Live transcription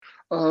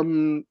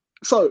Um,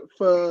 so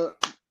for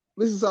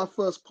this is our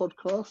first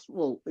podcast.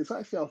 Well, it's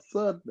actually our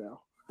third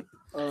now.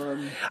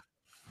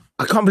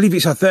 I can't believe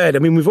it's our third. I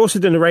mean, we've also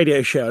done a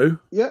radio show.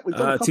 Yeah, we've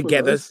done a couple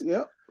together. of those.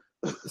 Yeah.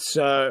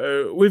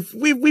 So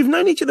we've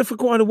known each other for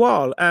quite a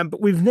while,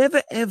 but we've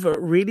never ever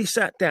really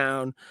sat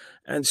down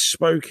and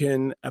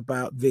spoken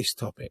about this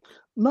topic.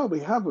 No, we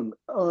haven't.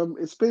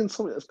 It's been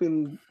something that's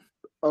been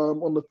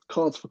on the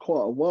cards for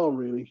quite a while,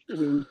 really. I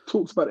mean, we've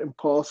talked about it in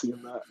passing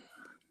and that,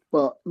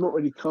 but not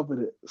really covered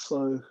it.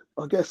 So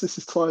I guess this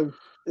is time.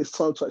 It's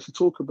time to actually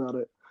talk about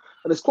it,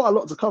 and there's quite a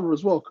lot to cover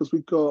as well because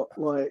we've got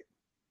like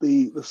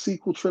the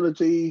sequel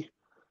trilogy,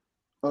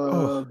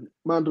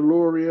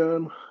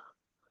 Mandalorian,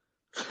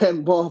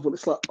 and Marvel.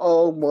 It's like,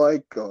 oh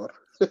my god,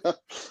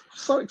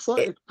 so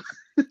excited!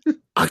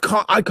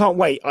 I can't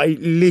wait. I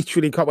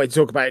literally can't wait to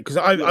talk about it because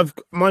I've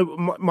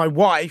my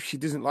wife. She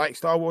doesn't like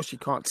Star Wars. She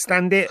can't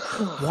stand it.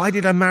 Why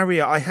did I marry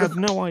her? I have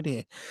no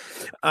idea.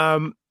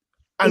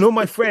 And all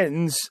my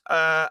friends,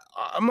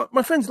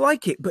 my friends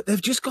like it, but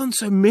they've just gone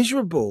so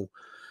miserable.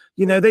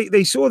 You know,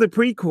 they saw the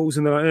prequels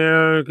and they're like,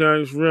 "Oh,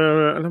 guys,"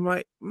 and I'm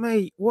like,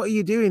 "Mate, what are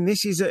you doing?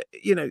 This is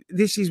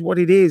this is what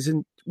it is,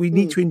 and we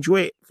need to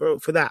enjoy it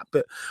for that."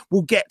 But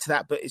we'll get to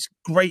that. But it's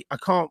great. I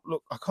can't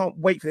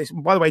wait for this.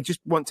 And by the way,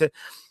 just want to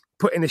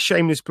put in a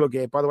shameless plug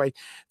here. By the way,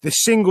 the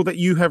single that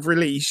you have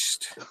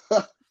released.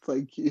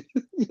 Thank you.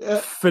 Yeah.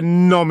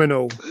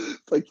 Phenomenal.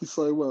 Thank you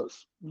so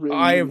much. Really,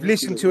 I have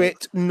listened to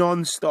it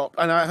non-stop,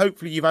 and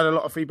hopefully you've had a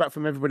lot of feedback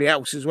from everybody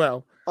else as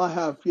well. I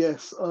have,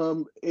 yes.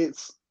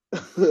 It's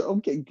I'm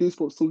getting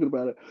goosebumps talking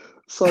about it.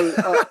 So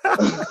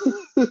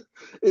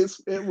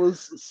it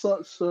was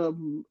such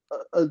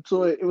a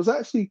joy. It was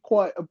actually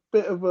quite a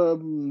bit of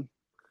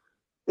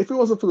if it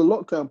wasn't for the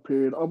lockdown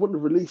period, I wouldn't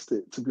have released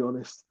it, to be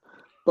honest.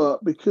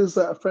 But because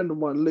a friend of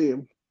mine,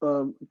 Liam,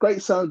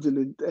 great sound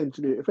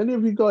engineer. If any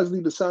of you guys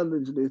need a sound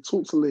engineer,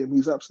 talk to Liam.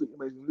 He's absolutely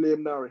amazing.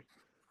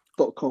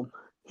 LiamNari.com.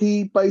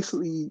 He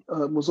basically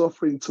was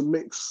offering to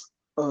mix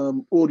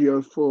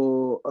audio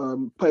for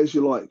Pay As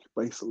You Like,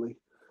 basically.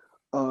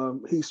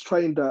 He's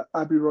trained at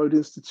Abbey Road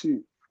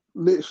Institute,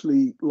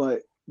 literally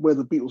like where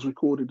the Beatles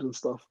recorded and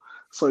stuff.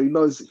 So he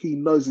knows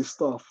his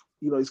stuff.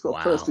 You know, he's got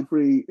a first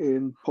degree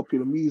in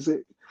popular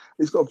music.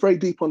 He's got a very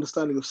deep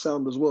understanding of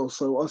sound as well.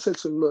 So I said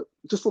to him, look,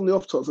 just on the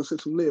off chance, I said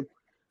to him, Liam,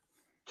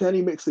 can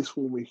you mix this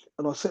for me?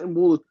 And I sent him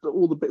all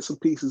the bits and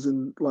pieces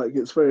in like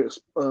its various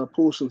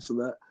portions of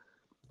that.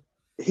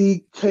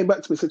 He came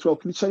back to me and said, well,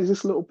 can you change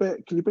this a little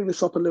bit? Can you bring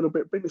this up a little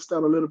bit? Bring this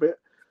down a little bit?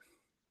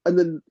 And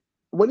then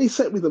when he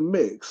sent me the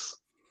mix,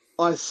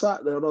 I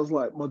sat there and I was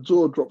like, my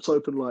jaw dropped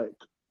open like,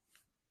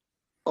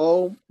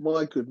 oh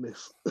my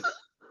goodness.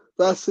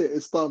 That's it.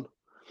 It's done.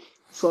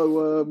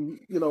 So,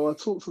 I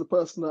talked to the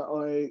person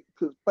that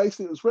because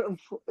basically it was written,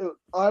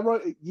 I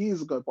wrote it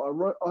years ago, but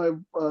I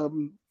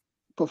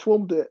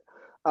performed it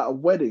at a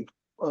wedding,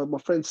 my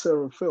friends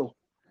Sarah and Phil.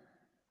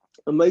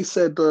 And they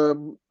said,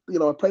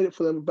 I played it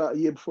for them about a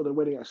year before their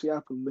wedding actually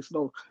happened. They said,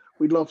 oh,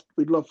 we'd love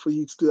for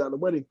you to do that at the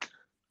wedding.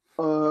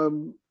 I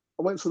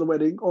went to the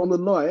wedding. On the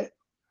night,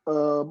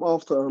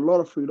 after a lot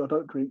of food, I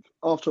don't drink.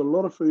 After a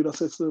lot of food, I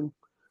said to them,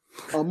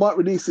 I might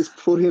release this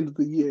before the end of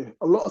the year.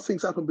 A lot of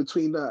things happened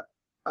between that,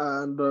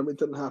 and it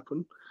didn't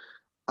happen.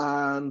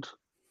 And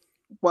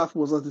what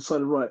happened was I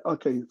decided, right,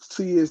 okay, it's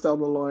 2 years down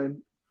the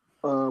line.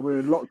 We're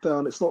in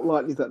lockdown. It's not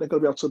likely that they're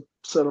going to be able to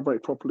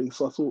celebrate properly.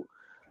 So I thought,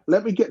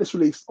 let me get this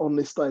released on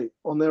this date,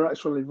 on their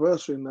actual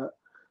anniversary and that.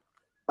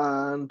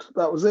 And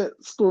that was it.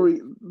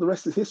 The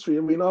rest is history.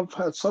 I mean, I've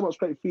had so much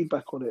great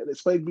feedback on it, and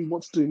it's made me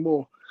want to do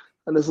more.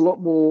 And there's a lot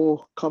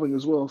more coming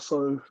as well.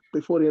 So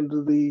hopefully before the end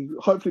of the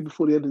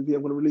year,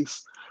 I'm going to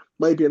release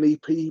maybe an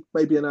EP,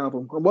 maybe an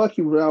album. I'm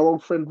working with our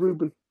old friend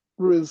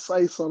Ruins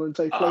Ason and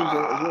Jay Flames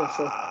on it as well.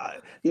 So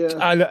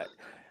yeah.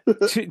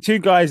 Two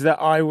guys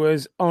that I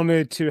was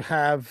honoured to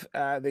have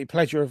the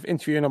pleasure of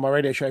interviewing on my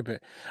radio show.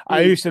 But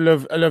I used to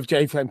love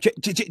Jay Flames.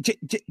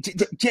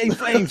 Jay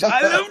Flames,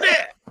 I loved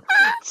it.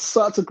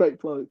 Such a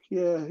great bloke.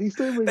 Yeah, he's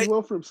doing really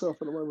well for himself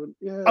at the moment.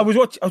 Yeah, I was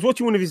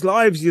watching one of his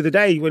lives the other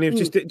day when he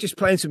was just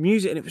playing some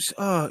music, and it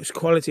was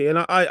quality. And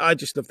I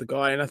just love the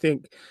guy, and I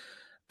think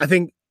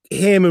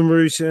him and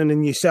Rusin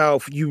and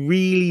yourself, you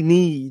really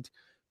need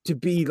to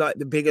be like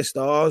the bigger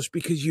stars,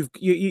 because you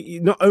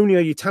not only are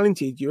you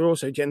talented, you're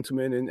also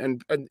gentlemen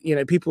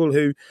and people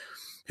who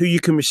you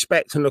can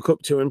respect and look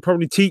up to, and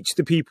probably teach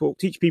people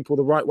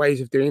the right ways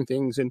of doing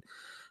things. And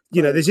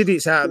there's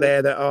idiots out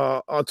there that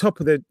are top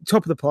of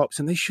the pops,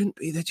 and they shouldn't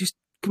be. They're just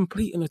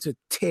complete and utter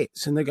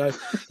tits, and they go.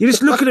 You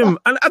just look at them,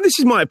 and this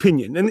is my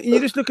opinion, and you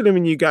just look at them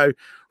and you go,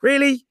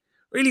 really.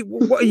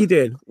 What are you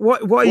doing? Why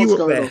are you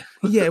up there?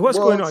 Yeah, what's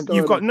going on?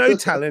 You've got no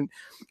talent,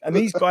 and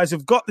these guys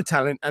have got the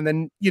talent, and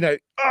then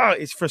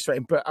it's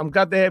frustrating. But I'm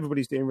glad that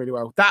everybody's doing really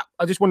well.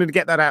 I just wanted to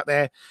get that out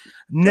there.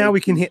 Now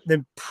we can hit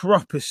the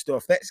proper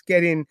stuff. Let's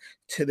get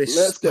into this.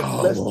 Let's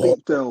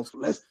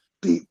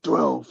deep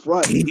delve.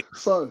 Right.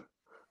 So,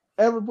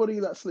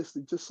 everybody that's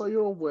listening, just so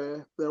you're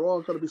aware, there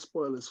are going to be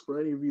spoilers for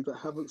any of you that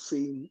haven't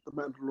seen The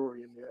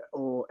Mandalorian yet,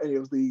 or any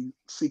of the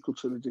sequel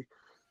trilogy.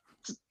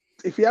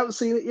 if you haven't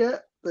seen it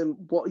yet, then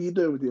what are you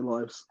doing with your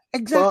lives?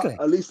 Exactly.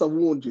 But at least I've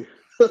warned you.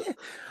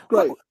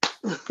 Great.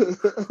 Well,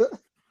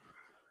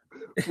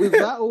 With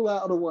that all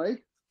out of the way,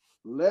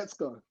 let's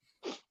go.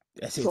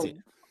 Yes, So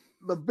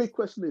the big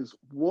question is,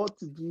 what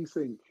did you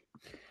think?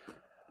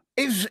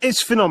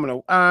 It's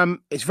phenomenal.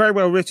 It's very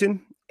well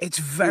written. It's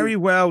very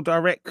well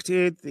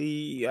directed.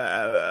 The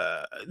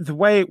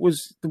way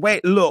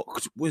it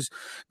looked was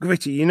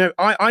gritty. You know,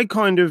 I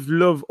kind of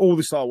love all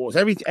the Star Wars,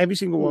 every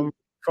single one,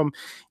 from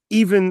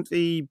even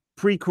the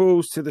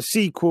prequels to the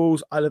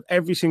sequels. I love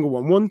every single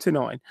one, 1 to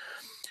 9.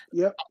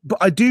 Yep. But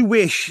I do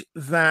wish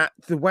that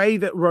the way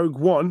that Rogue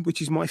One,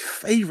 which is my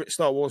favorite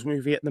Star Wars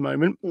movie at the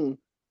moment,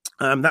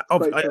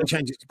 that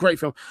changes. Great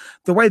film.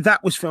 The way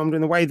that was filmed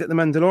and the way that The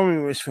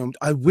Mandalorian was filmed,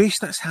 I wish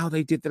that's how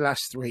they did the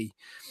last 3.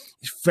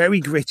 It's very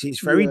gritty.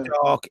 It's very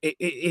dark.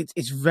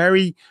 It's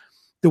very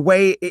the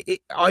way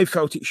I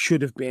felt it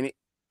should have been.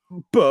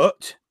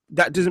 But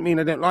that doesn't mean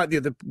I don't like the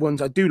other ones.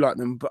 I do like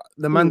them. But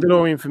The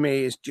Mandalorian for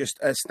me is just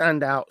a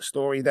standout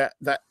story that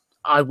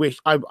I wish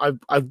I've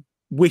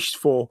wished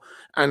for,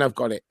 and I've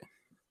got it.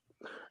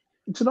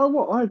 Do you know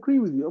what? I agree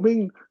with you. I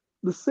mean,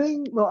 the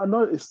thing that I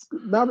noticed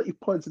now that you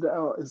pointed it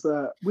out is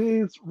that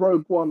with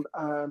Rogue One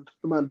and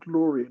The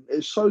Mandalorian,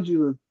 it showed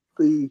you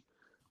the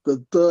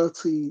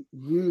dirty,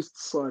 used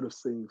side of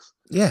things.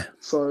 Yeah.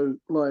 So,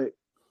 like,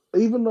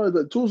 even though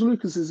that George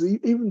Lucas's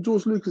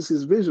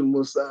vision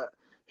was that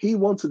he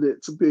wanted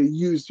it to be a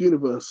used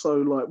universe. So,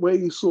 like, where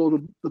you saw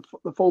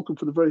the Falcon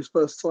for the very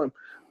first time,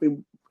 I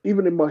mean,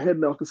 even in my head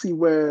now, I can see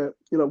where,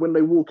 you know, when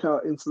they walk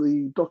out into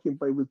the docking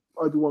bay with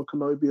Obi-Wan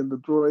Kenobi and the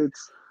droids,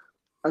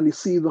 and you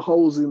see the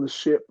holes in the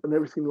ship and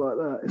everything like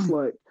that. It's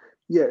like,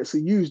 yeah, it's a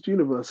used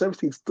universe.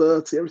 Everything's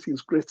dirty.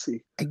 Everything's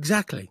gritty.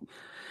 Exactly.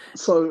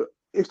 So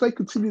if they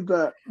continued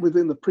that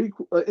within the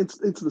prequel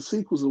into the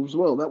sequels as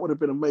well, that would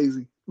have been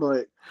amazing.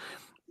 Like,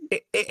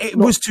 it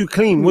was too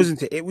clean,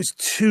 wasn't it? It was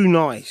too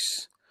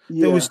nice.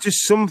 Yeah. There was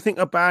just something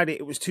about it.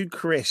 It was too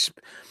crisp.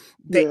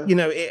 You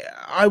know,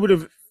 I would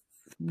have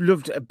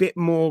loved a bit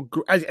more,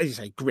 as you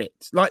say, grit,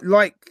 like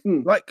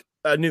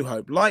A New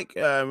Hope, like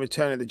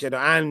Return of the Jedi,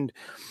 and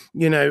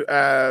you know,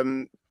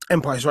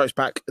 Empire Strikes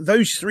Back.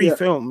 Those 3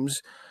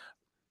 films,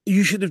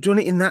 you should have done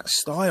it in that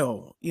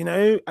style. You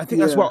know, I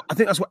think that's what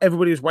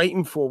everybody was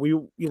waiting for.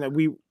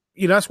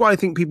 That's why I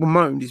think people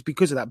moaned, is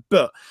because of that.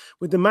 But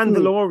with The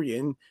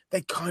Mandalorian,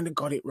 they kind of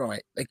got it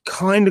right. They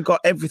kind of got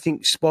everything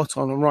spot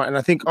on and right. And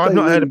I think I've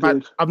not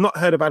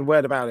heard a bad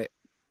word about it.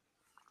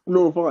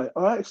 Nor have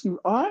I.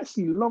 I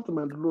actually love The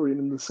Mandalorian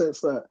in the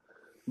sense that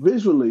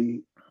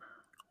visually,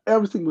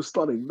 everything was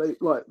stunning. They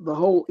like the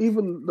whole,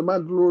 even the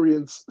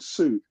Mandalorian's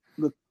suit,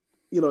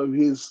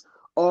 his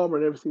armor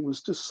and everything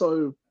was just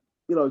so,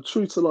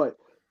 true to life.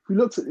 If you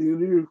looked at it, you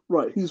knew,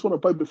 right, he's one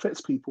of Boba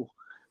Fett's people.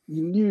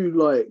 You knew,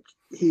 like,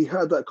 he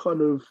had that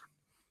kind of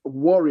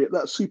warrior,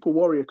 that super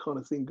warrior kind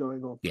of thing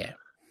going on. Yeah.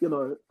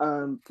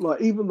 And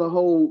like even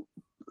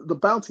the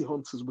bounty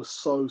hunters were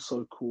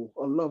so cool.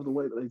 I love the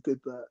way that they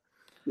did that.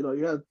 You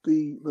had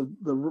the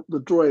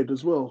droid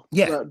as well.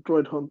 Yeah. That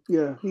droid hunt.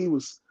 Yeah,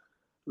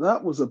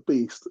 that was a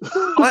beast.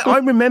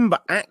 I remember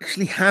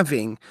actually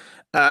having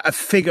a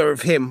figure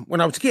of him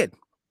when I was a kid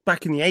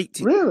back in the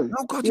 80s. Really?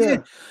 Oh God, yeah.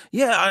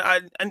 Yeah,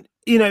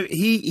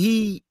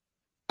 he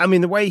I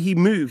mean, the way he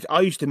moved,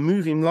 I used to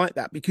move him like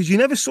that because you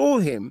never saw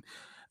him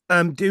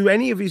do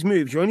any of his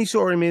moves. You only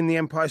saw him in the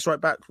Empire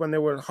Strike Back when they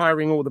were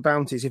hiring all the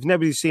bounties. If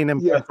nobody's seen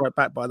Empire Strike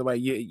Back, by the way,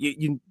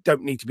 you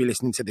don't need to be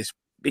listening to this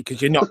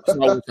because you're not.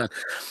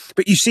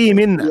 But you see him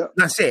in that. Yeah.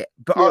 That's it.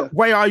 But the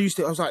way I used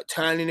to, I was like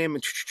turning him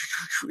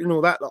and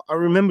all that. I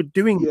remember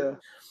doing it.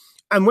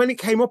 And when it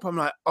came up, I'm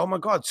like, oh my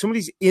God,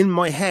 somebody's in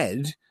my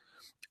head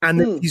and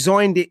they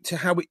designed it to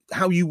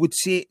how you would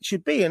see it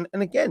should be. And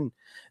again,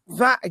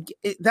 that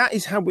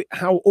is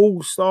how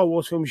all Star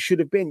Wars films should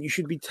have been. You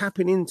should be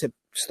tapping into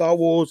Star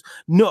Wars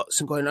nuts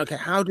and going, okay,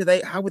 how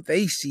would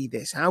they see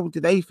this? How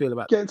do they feel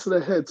about it? Get into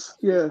their heads.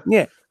 Yeah.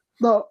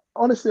 No,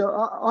 honestly,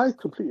 I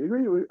completely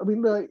agree with you. I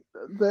mean,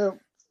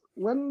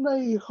 when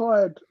they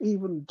hired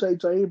even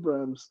J.J.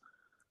 Abrams,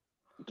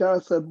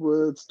 Gareth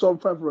Edwards, Jon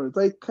Favreau,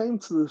 they came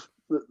to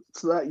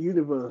that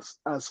universe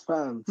as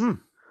fans.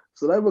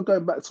 So they were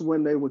going back to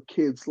when they were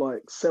kids,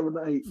 like 7,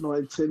 8,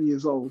 9, 10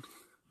 years old.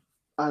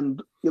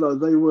 And,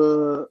 they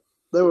were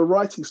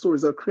writing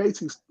stories, they were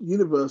creating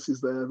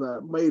universes there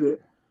that made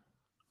it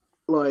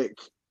like,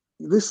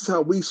 this is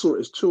how we saw it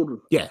as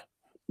children. Yeah.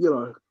 They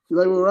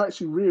were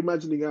actually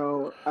reimagining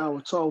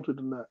our childhood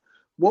and that.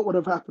 What would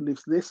have happened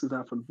if this had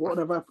happened? What would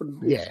have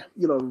happened if,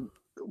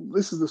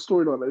 this is the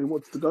storyline that he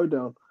wanted to go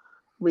down.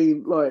 I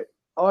mean, like,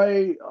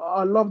 I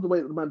love the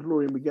way that The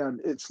Mandalorian began.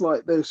 It's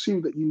like they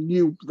assumed that you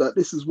knew that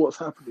this is what's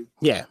happening.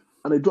 Yeah.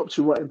 And they dropped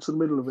you right into the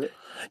middle of it.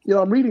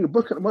 I'm reading a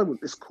book at the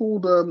moment. It's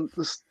called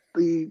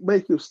The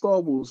Making of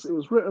Star Wars. It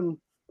was written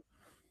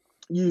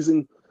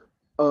using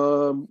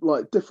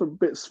like different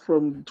bits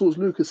from George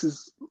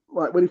Lucas's,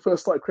 like when he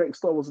first started creating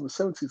Star Wars in the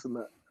 70s and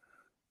that.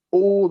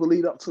 All the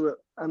lead up to it.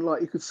 And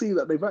like you could see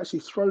that they've actually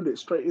thrown it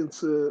straight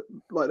into,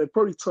 like they've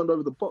probably turned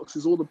over the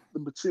boxes, all the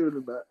material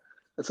in that,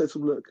 and say to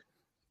them, "Look,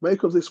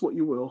 make of this what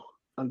you will,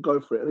 and go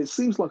for it." And it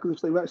seems like as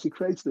if they've actually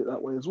created it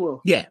that way as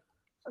well. Yeah.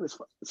 And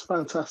it's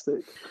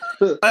fantastic.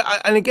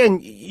 And again,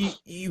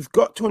 you've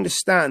got to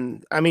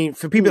understand. I mean,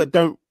 for people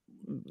that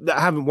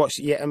haven't watched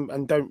it yet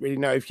and don't really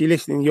know, if you're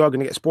listening, you are going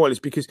to get spoilers,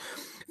 because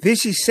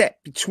this is set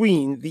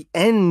between the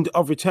end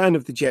of Return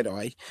of the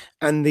Jedi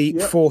and the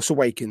Force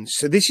Awakens.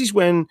 So this is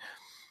when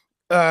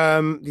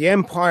the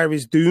Empire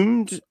is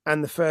doomed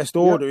and the First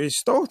Order is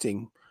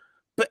starting.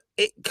 But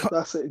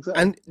that's it,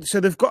 exactly. And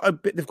so they've got a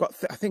bit. They've got.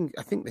 I think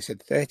they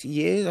said 30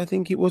 years. I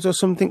think it was, or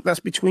something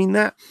that's between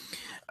that.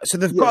 So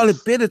they've got a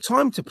bit of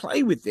time to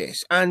play with this.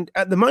 And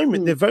at the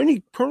moment, they've only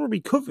probably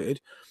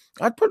covered,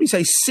 I'd probably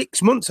say,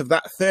 6 months of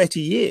that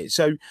 30 years.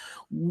 So,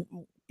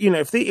 you know,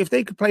 if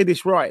they could play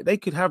this right, they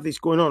could have this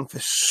going on for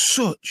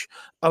such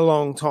a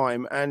long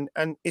time. And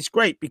it's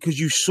great because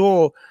you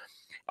saw.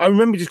 I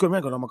remember just going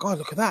around going, "Oh my God,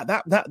 look at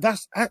that!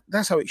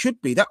 That's how it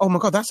should be. That, oh my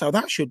God, that's how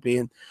that should be."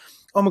 And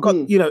oh my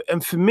God, you know,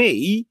 and for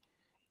me,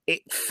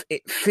 it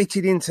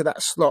fitted into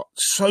that slot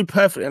so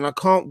perfectly, and I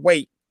can't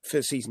wait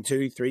for season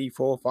 2, 3,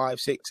 4, 5,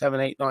 6, 7,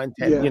 8, 9,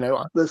 10. Yeah, you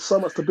know, there's so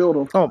much to build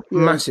on. Oh,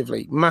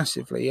 massively,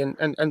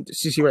 and to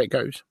see where it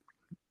goes.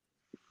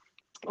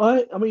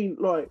 I mean,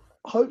 like,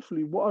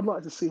 hopefully, what I'd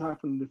like to see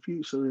happen in the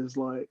future is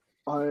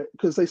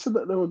because they said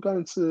that they were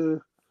going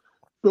to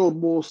build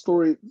more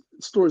stories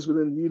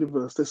within the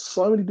universe. There's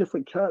so many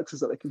different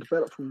characters that they can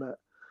develop from that.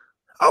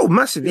 Oh,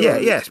 massively,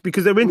 yes,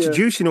 because they're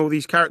introducing all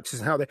these characters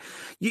and how they.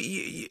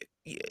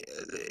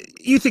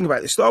 You think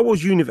about the Star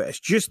Wars universe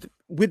just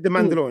with the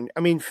Mandalorian.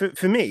 I mean,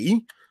 for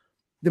me,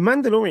 the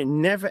Mandalorian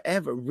never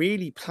ever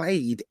really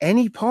played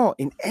any part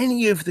in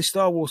any of the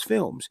Star Wars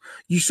films.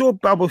 You saw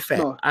Boba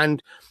Fett,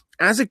 and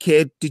as a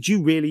kid, did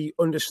you really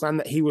understand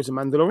that he was a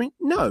Mandalorian?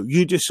 No,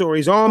 you just saw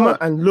his armor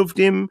and loved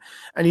him,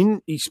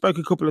 and he spoke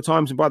a couple of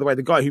times. And by the way,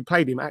 the guy who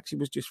played him actually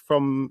was just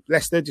from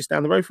Leicester, just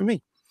down the road from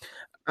me.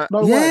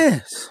 No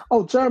way.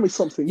 Oh, Jeremy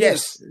something.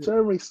 Yes.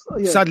 Jeremy.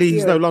 Sadly,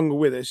 he's no longer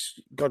with us.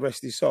 God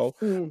rest his soul.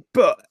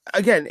 But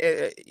again,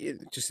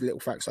 just a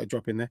little facts I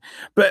drop in there.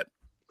 But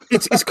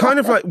it's kind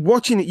of like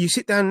watching it. You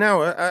sit down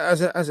now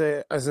as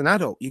an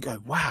adult. You go,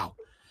 wow.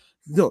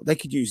 Look, they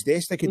could use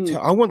this. They could.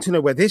 I want to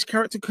know where this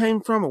character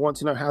came from. I want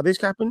to know how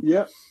this happened.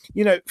 Yeah.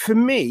 You know, for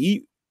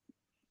me,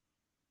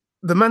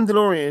 The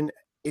Mandalorian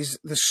is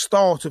the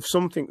start of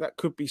something that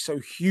could be so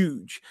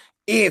huge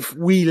if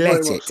we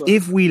let it. So.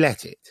 If we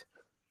let it.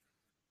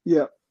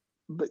 Yeah,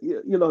 but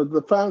you know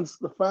the fans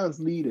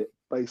need it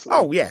basically.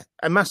 Oh yeah,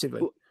 and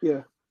massively.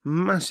 Yeah,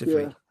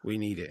 massively. Yeah. We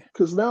need it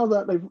because now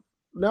that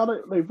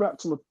they've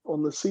wrapped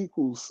on the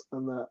sequels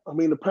and that. I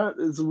mean,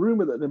 apparently there's a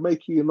rumor that they're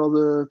making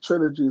another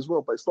trilogy as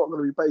well, but it's not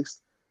going to be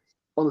based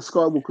on the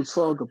Skywalker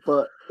saga.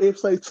 But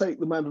if they take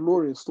the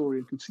Mandalorian story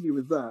and continue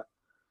with that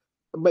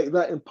and make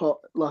that in part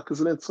like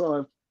as an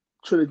entire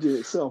trilogy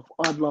itself,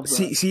 I'd love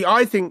that. See,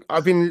 I think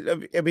I've been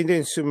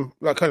doing some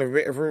like kind of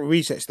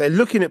research. They're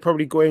looking at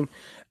probably going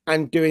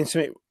and doing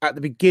something at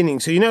the beginning.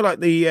 So you know, like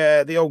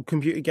the old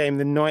computer game,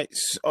 the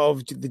Knights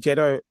of the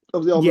Jedi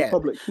of the Old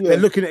Republic. Yeah. They're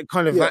looking at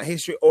kind of that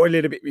history or a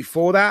little bit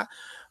before that.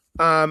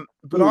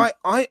 But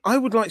I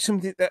would like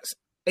something that's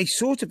a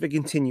sort of a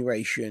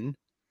continuation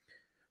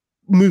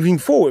moving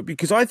forward,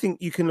 because I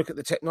think you can look at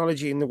the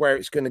technology and where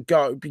it's going to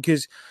go,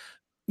 because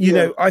you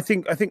know, I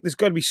think there's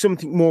got to be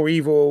something more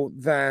evil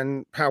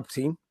than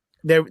Palpatine.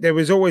 There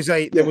was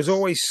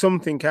always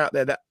something out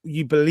there that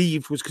you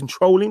believed was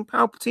controlling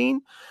Palpatine,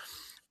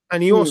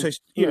 and he also,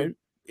 you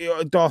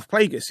know, Darth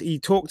Plagueis. He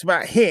talked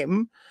about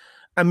him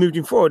and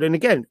moving forward. And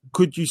again,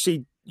 could you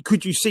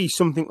see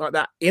something like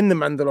that in the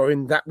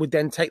Mandalorian that would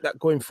then take that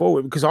going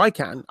forward? Because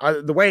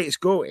the way it's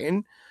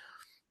going,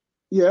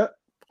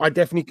 I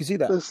definitely can see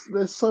that.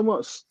 There's so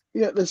much,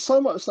 there's so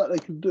much that they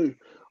can do.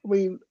 I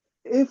mean,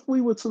 if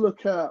we were to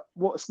look at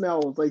what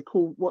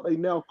they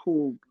now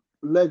call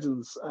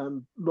Legends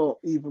and not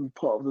even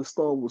part of the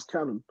Star Wars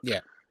canon. Yeah.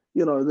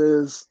 You know,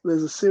 there's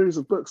a series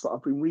of books that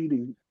I've been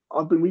reading.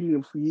 I've been reading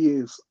them for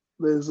years.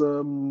 There's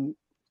an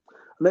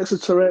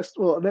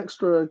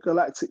extra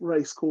galactic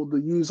race called the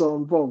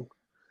Yuuzhan Vong.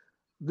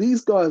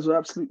 These guys are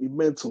absolutely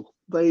mental.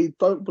 They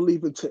don't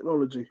believe in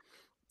technology.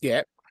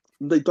 Yeah.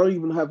 They don't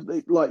even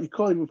you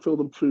can't even feel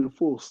them through the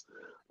Force.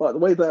 Like the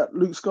way that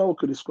Luke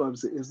Skywalker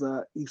describes it is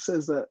that he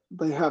says that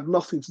they have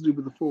nothing to do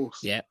with the Force.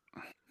 Yeah.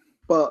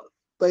 But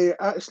they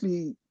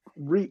actually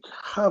wreak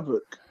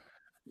havoc,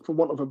 for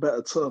want of a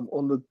better term,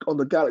 on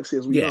the galaxy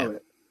as we know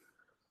it.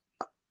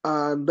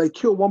 And they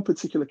kill one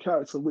particular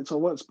character, which I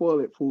won't spoil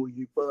it for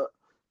you, but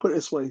put it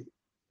this way,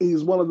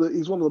 he's one of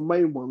the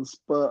main ones.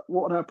 But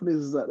what would happen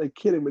is that they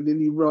kill him, and then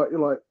you're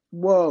like,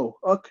 whoa,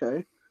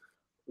 okay,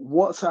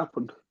 what's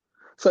happened?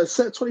 So it's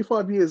set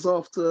 25 years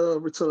after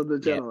Return of the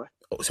Jedi.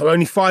 So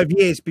only 5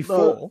 years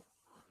before.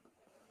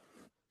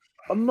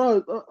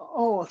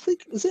 I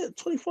think, is it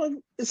 25?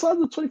 It's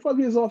either 25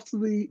 years after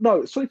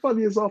it's 25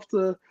 years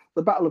after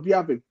the Battle of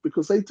Yavin,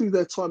 because they do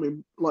their time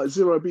in like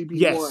 0 BBY.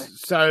 Yes,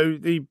 so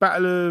the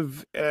Battle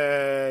of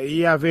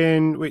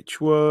Yavin,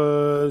 which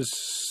was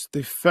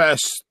the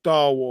first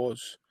Star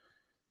Wars.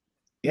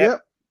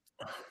 Yep.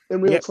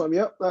 in real time.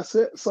 Yep, that's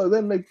it. So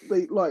then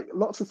they like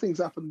lots of things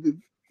happen.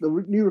 The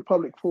New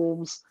Republic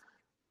forms.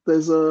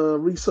 There's a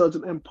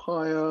resurgent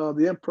empire.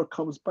 The Emperor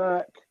comes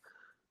back,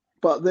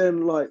 but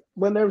then like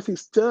when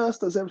everything's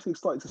starting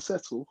to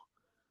settle,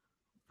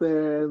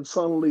 then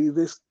suddenly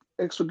this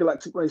extra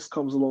galactic race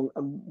comes along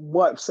and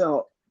wipes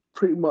out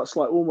pretty much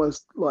like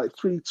almost like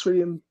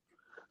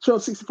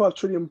 365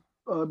 trillion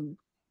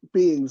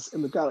beings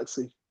in the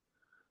galaxy.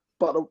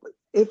 But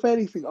if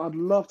anything, I'd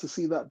love to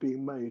see that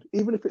being made,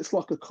 even if it's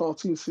like a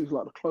cartoon series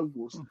like the Clone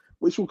Wars,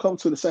 which we'll come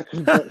to in a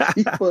second.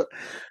 But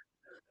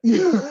you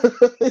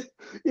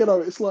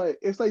know, it's like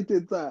if they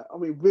did that, I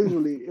mean,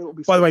 visually, it'll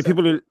be. By the way,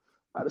 people who.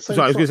 So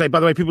I was going to say, by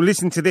the way, people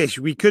listen to this.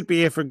 We could be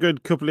here for a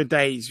good couple of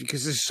days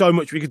because there's so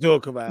much we could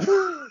talk about.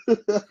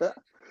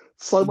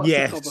 So much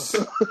to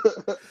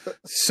cover.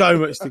 So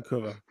much to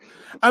cover.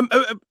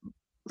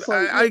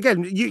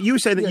 Again, you were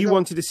saying that you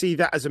wanted to see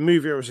that as a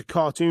movie or as a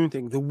cartoon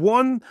thing. The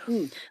one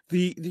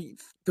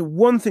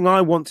thing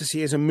I want to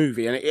see as a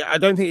movie, and I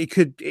don't think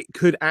it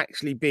could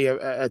actually be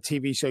a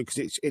TV show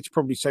because it's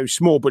probably so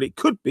small, but it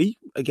could be,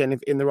 again,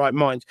 if in the right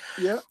mind,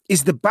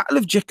 is the Battle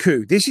of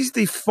Jakku. This is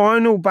the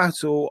final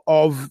battle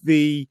of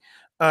the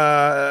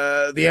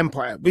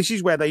Empire. This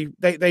is where they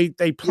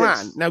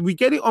plan. Yes. Now, we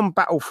get it on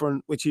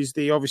Battlefront, which is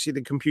obviously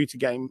the computer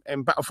game,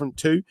 and Battlefront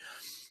 2.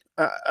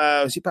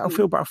 Is it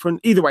Battlefield,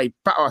 Battlefront? Either way,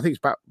 I think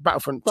it's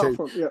Battlefront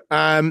 2.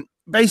 Yeah.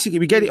 Basically,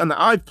 we get it on that.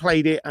 I've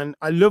played it and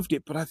I loved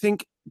it, but I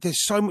think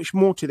there's so much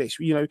more to this.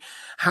 You know,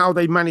 how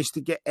they managed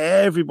to get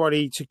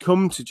everybody to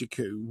come to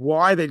Jakku,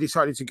 why they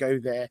decided to go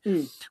there,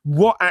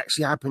 what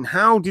actually happened,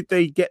 how did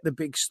they get the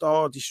big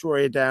Star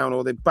Destroyer down,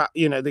 or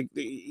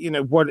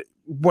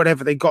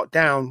whatever they got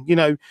down. You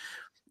know,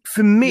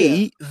 for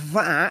me,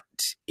 that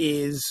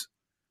is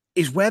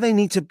where they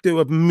need to do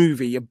a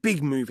movie, a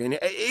big movie. And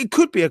it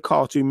could be a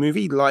cartoon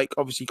movie, like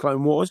obviously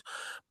Clone Wars,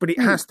 but it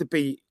has to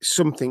be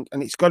something.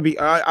 And it's got to be,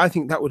 I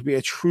think that would be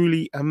a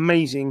truly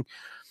amazing,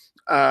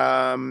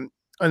 an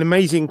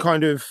amazing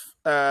kind of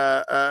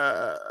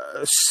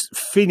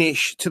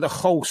finish to the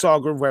whole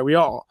saga of where we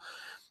are,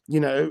 you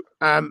know.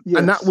 And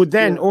that would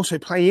then also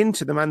play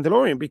into The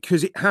Mandalorian,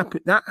 because it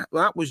happened,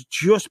 that was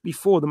just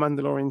before The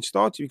Mandalorian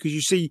started, because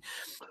you see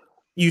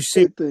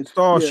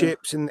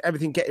starships and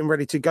everything getting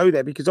ready to go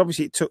there, because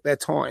obviously it took their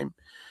time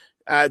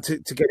to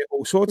get it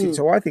all sorted.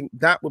 So I think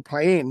that would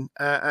play in,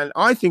 and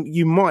I think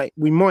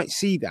we might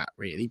see that,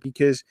 really,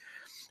 because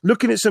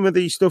looking at some of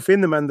the stuff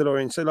in The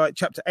Mandalorian, so like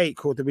Chapter 8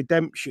 called The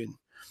Redemption,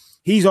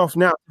 he's off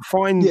now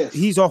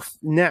he's off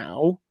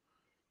now,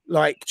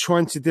 like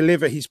trying to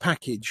deliver his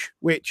package,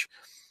 which,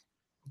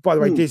 by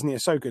the way, Disney are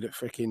so good at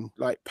freaking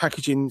like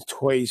packaging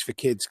toys for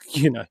kids,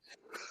 you know.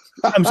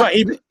 I'm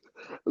sorry,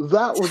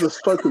 that was a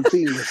stroke of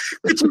genius.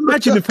 Could you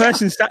imagine the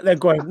person sat there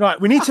going, right,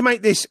 we need to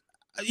make this,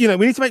 you know,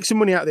 we need to make some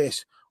money out of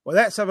this. Well,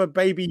 let's have a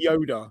Baby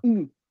Yoda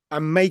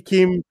and make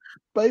him.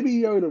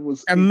 Baby Yoda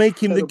was. And make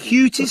him the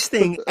cutest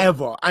thing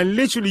ever. And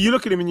literally, you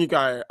look at him and you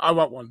go, I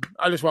want one.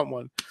 I just want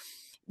one.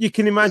 You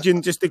can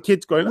imagine just the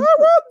kids going, I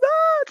want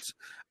that.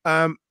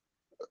 I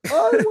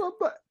want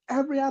that.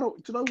 Every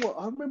adult. Do you know what?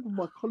 I remember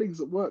my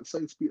colleagues at work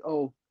saying to me,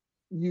 oh,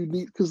 you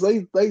need, because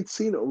they'd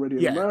seen it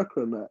already in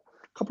America and that.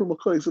 A couple of my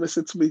colleagues, and they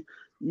said to me,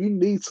 you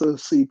need to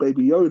see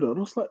Baby Yoda. And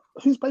I was like,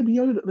 who's Baby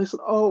Yoda? And they said,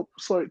 oh,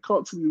 sorry,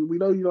 can't tell you. We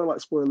know you don't like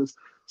spoilers.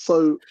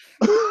 So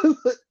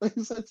they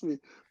said to me,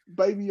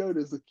 Baby Yoda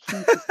is the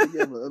cutest thing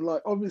ever. And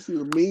like, obviously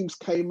the memes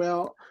came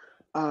out,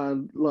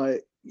 and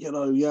like, you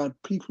know, you had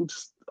people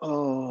just,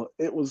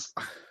 it was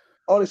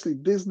honestly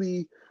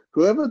Disney,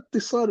 whoever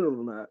decided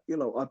on that, you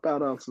know, I bow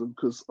down to them,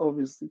 because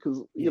obviously,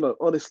 you know,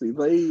 honestly,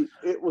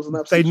 it was an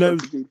absolute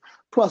strategy.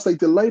 Plus, they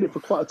delayed it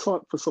for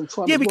some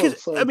time. Yeah,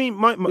 because I mean,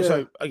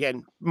 so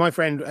again, my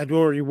friend had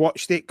already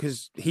watched it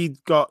because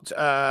he'd got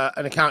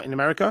an account in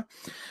America,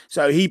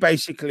 so he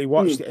basically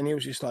watched it, and he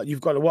was just like, "You've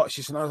got to watch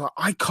this," and I was like,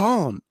 "I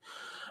can't.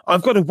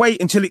 I've got to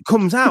wait until it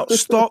comes out.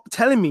 Stop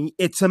telling me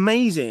it's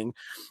amazing."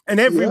 And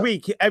every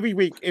week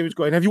it was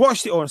going, "Have you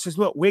watched it all?" And I says,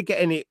 "Look, we're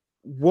getting it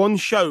one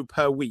show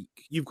per week.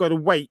 You've got to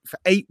wait for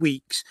 8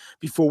 weeks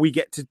before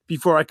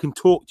I can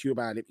talk to you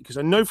about it, because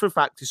I know for a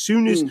fact as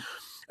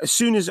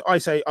soon as I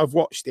say I've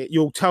watched it,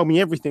 you'll tell me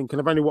everything, and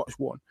I've only watched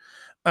one."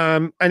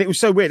 And it was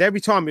so weird.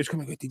 Every time it was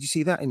coming, "Did you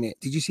see that in it?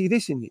 Did you see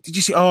this in it? Did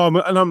you see?" Oh,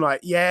 and I'm like,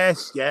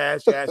 yes.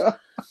 But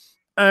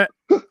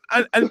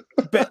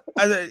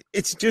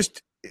it's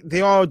just,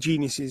 they are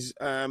geniuses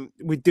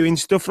with doing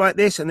stuff like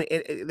this, and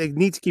they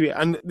need to keep it.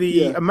 And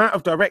the amount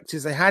of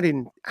directors they had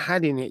in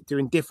it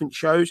doing different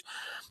shows,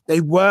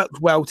 they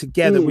worked well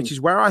together, which is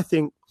where I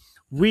think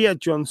Rian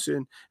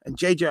Johnson and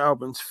J.J.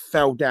 Abrams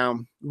fell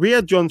down.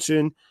 Rian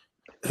Johnson,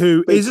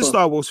 who is a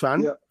Star Wars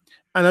fan,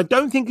 and I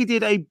don't think he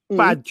did a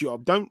bad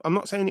job. I'm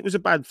not saying it was a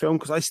bad film,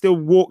 because I still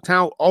walked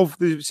out of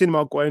the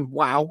cinema going,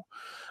 wow.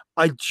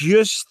 I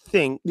just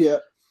think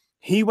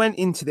he went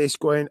into this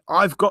going,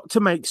 I've got to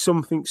make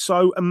something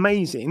so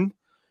amazing.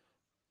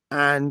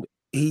 And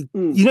you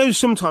know,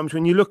 sometimes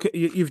when you look at,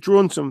 you've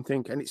drawn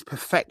something and it's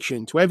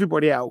perfection to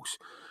everybody else,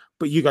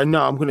 but you go,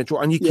 no, I'm going to draw,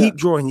 and you Yeah. keep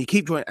drawing,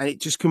 and it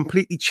just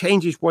completely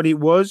changes what it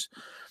was.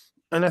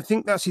 And I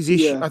think that's his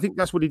issue. Yeah. I think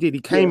that's what he did. He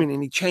came in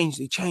and he changed,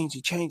 and he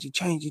changed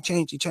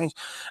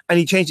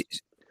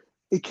it.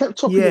 He kept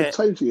chopping and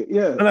changing it.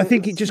 Yeah. And I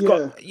think it just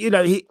got,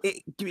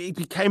 it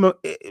became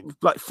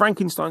like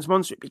Frankenstein's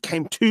monster. It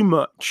became too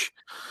much.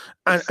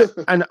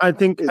 And I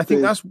think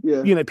that's,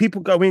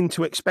 people go in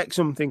to expect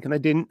something and they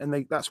didn't.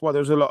 And that's why there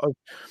was a lot of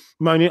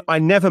moaning. I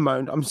never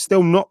moaned. I'm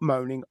still not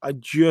moaning. I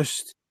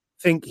just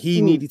think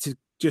he needed to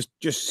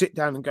just sit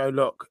down and go,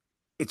 look,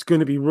 it's going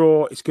to be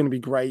raw. It's going to be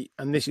great.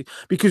 And this is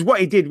because what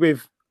he did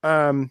with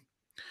Rogue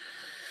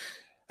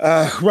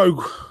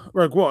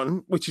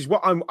One, which is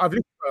what I've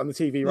literally on the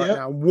TV right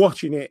now,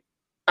 watching it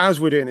as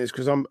we're doing this,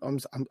 because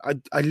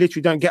I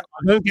literally don't get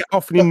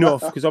often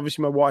enough, because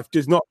obviously my wife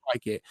does not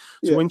like it.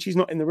 So when she's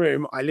not in the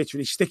room, I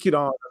literally stick it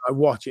on and I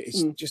watch it.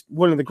 It's just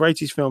one of the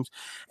greatest films.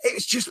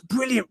 It's just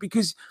brilliant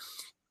because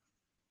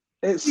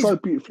it's so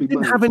beautifully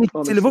didn't have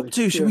anything to live up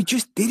to, so he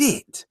just did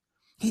it.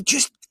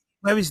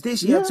 Whereas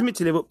this, he had something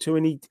to live up to,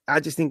 and I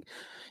just think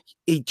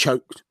he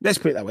choked. Let's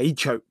put it that way. He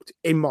choked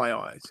in my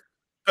eyes.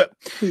 But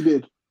he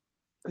did.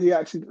 He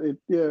actually did.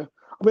 Yeah.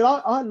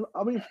 I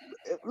mean,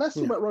 let's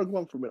talk about Rogue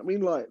One for a minute. I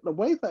mean, like, the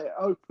way that it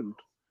opened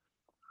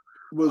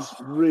was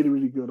really,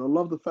 really good. I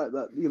love the fact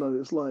that,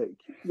 it's like,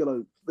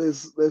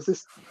 there's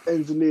this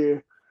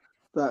engineer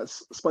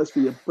that's supposed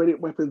to be a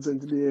brilliant weapons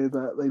engineer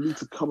that they need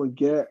to come and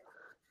get.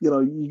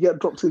 You get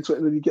dropped into it,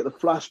 and then you get the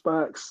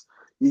flashbacks.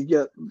 You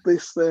get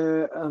this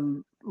there,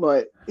 and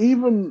like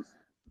even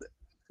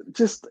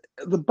just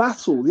the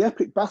battle, the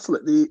epic battle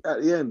at the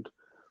end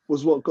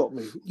was what got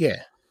me.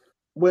 Yeah.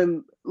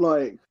 When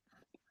like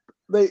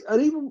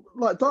even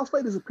Darth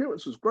Vader's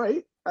appearance was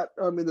great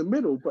in the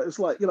middle, but it's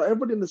like,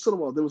 everybody in the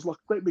cinema, there was like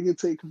a great big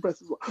intake of breath.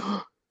 It's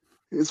like,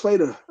 it's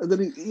Vader. And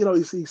then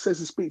he says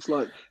his speech,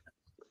 like,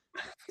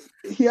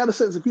 he had a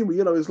sense of humor,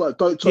 it's like,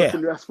 don't choke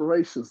on your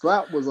aspirations.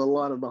 That was a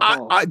line and a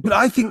half. But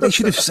I think they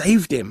should have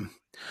saved him.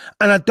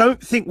 And I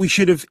don't think we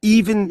should have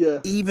even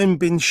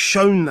been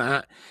shown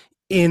that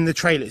in the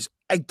trailers.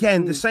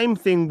 Again, the same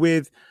thing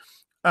with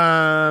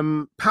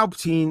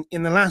Palpatine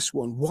in the last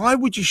one. Why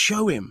would you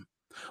show him?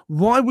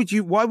 Why would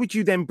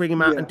you then bring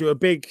him out and do a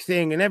big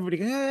thing and everybody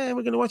go, hey,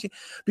 we're going to watch it?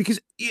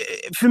 Because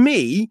for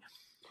me,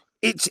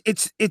 it's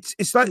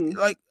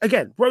like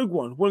again, Rogue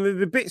One, one of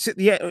the bits at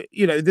the end,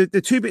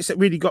 the two bits that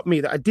really got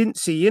me that I didn't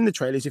see in the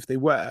trailers, if they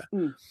were,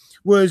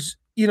 was,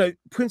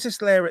 Princess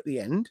Leia at the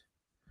end.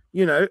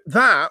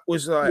 That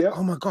was like,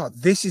 oh my God,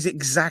 this is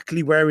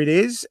exactly where it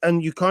is.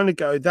 And you kind of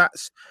go,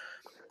 that's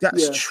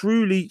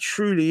truly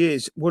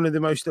is one of the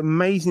most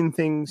amazing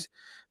things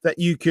that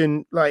you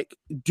can like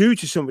do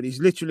to somebody. Is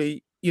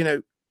literally,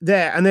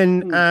 there. And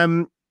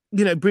then,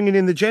 bringing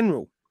in the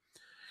general,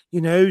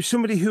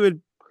 somebody who had,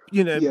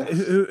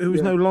 who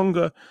was no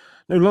longer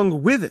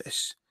with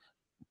us,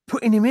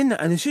 putting him in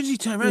there. And as soon as he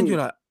turned around, you're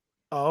like,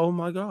 oh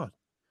my God.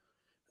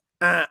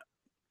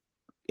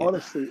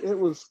 Honestly, it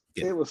was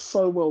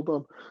so well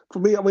done. For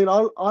me, I mean,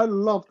 I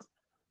loved,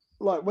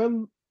 like,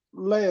 when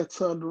Leia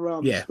turned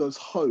around and she goes,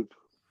 Hope.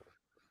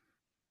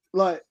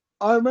 Like,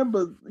 I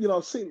remember,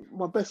 seeing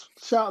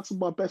shout out to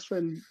my best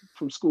friend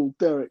from school,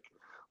 Derek.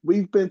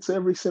 We've been to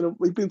every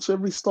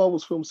Star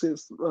Wars film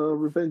since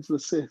Revenge of the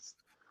Sith.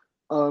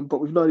 But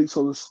we've known each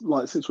other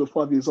like since we were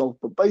 5 years old.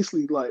 But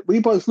basically, like, we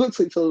both looked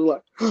at each other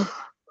like,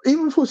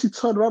 even before she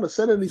turned around and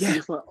said anything,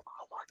 it's like, oh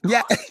my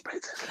God,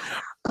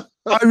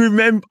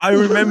 I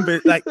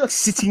remember like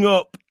sitting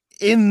up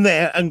in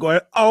there and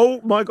going,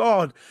 oh my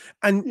God.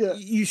 And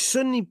you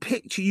suddenly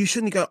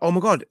go, oh my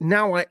God,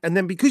 and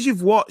then because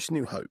you've watched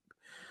New Hope,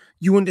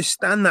 you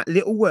understand that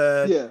little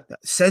word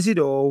that says it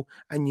all,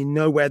 and you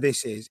know where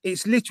this is.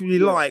 It's literally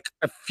like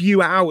a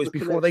few hours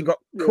before they got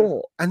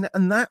caught. And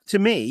that to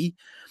me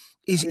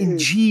is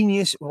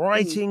ingenious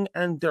writing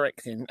and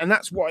directing. And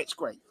that's why it's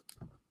great.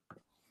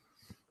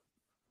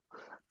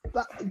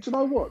 Do you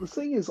know what? The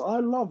thing is, I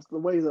love the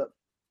way that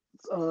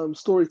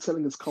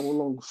storytelling has come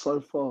along so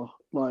far.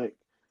 Like,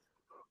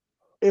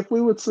 if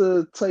we were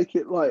to take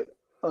it like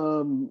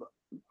along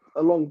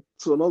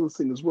to another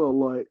thing as well,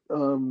 like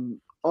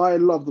I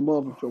love the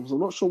Marvel films. I'm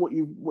not sure what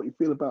you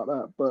feel about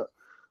that, but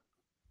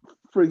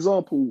for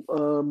example,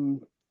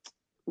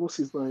 what's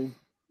his name?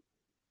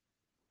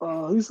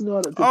 Who's the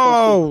guy that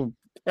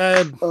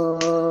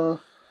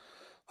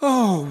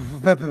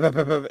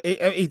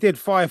did he did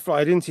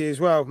Firefly, didn't he, as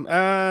well?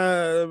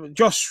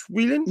 Joss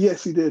Whedon?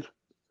 Yes, he did.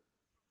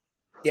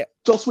 Yeah.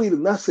 Joss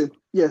Whedon, that's him.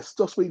 Yes,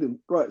 Joss Whedon.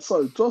 Right,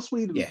 so Joss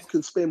Whedon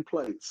can spin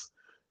plates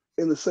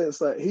in the sense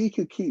that he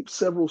could keep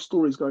several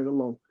stories going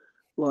along.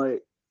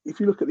 Like, if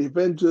you look at the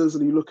Avengers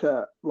and you look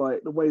at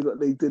like the way that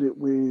they did it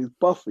with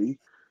Buffy,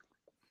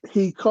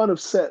 he kind of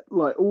set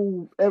like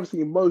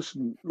everything in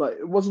motion. Like,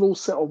 it wasn't all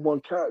set on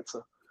one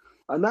character.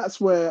 And that's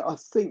where I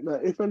think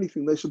that, if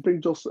anything, they should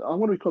bring Joss. I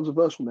want to be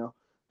controversial now.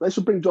 They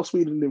should bring Joss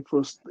Whedon in for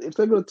us. If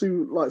they're going to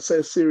do, like, say,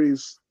 a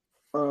series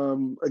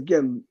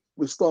again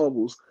with Star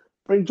Wars,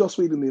 bring Joss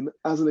Whedon in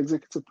as an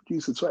executive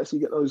producer to actually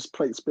get those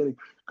plates spinning,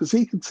 because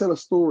he can tell a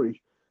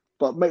story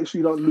but make sure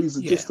you don't lose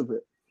the gist of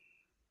it.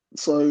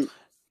 So,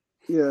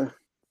 yeah,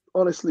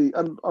 honestly,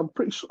 and I'm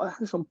pretty sure I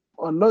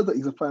know that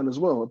he's a fan as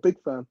well, a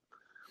big fan.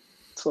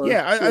 So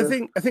I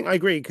think I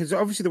agree, because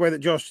obviously the way that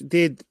Josh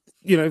did,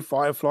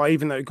 Firefly,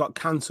 even though it got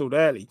cancelled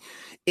early,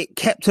 it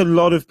kept a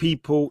lot of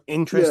people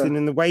interested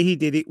in the way he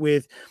did it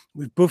with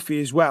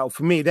Buffy as well.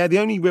 For me, they're the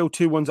only real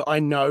two ones that I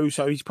know.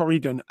 So he's probably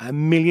done a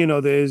million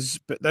others,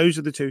 but those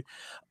are the two.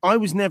 I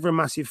was never a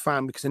massive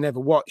fan because I never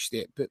watched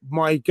it. But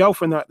my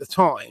girlfriend at the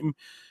time,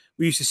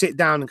 we used to sit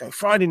down and go,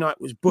 Friday night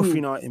was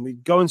Buffy night, and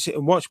we'd go and sit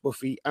and watch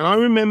Buffy. And I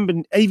remember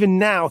even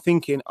now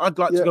thinking, I'd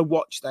like to go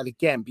watch that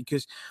again,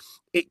 because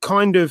it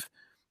kind of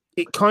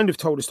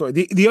told a story.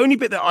 The only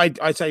bit that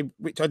I'd say,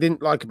 which I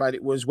didn't like about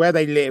it, was where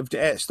they lived.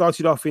 It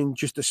started off in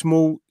just a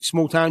small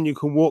town. You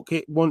can walk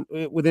it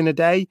within a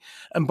day.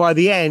 And by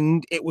the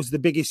end, it was the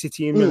biggest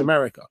city in Middle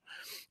America.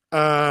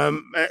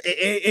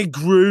 It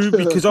grew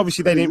because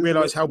obviously they didn't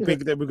realize how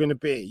big they were going to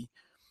be.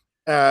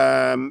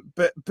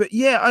 But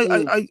yeah,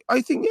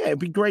 I think, it'd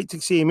be great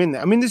to see him in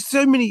there. I mean, there's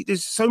so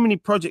many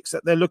projects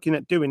that they're looking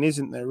at doing,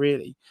 isn't there,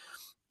 really?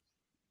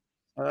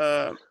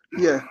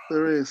 Yeah,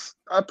 there is.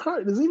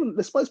 Apparently,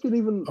 there's supposed to be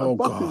even a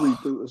Buffy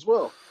reboot as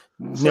well.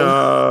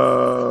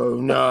 So,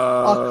 no,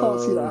 I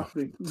can't see that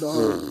happening.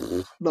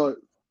 No.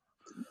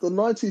 The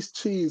 90s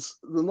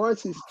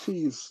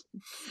cheese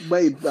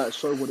made that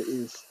show what it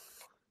is.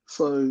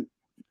 So,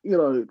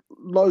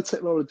 no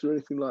technology or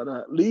anything like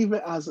that. Leave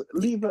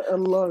it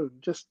alone.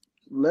 Just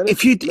let it.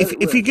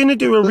 If you're going to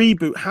do a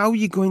reboot, how are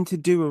you going to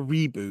do a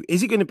reboot?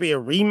 Is it going to be a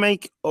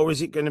remake, or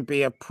is it going to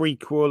be a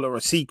prequel or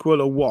a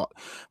sequel, or what?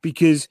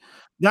 Because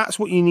that's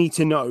what you need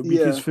to know.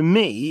 Because for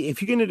me,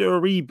 if you're going to do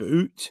a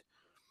reboot,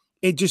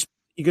 you're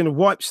going to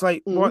wipe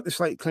the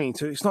slate clean.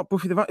 So it's not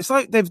Buffy the Vampire. It's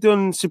like they've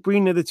done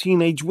Sabrina the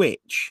Teenage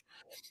Witch.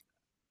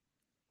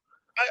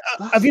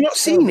 Have you not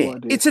seen it?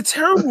 Idea. It's a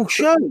terrible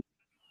show.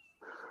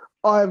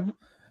 I've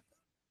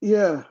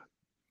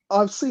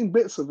seen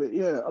bits of it,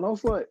 and I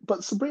was like,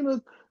 but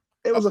Sabrina,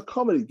 it was a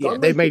comedy.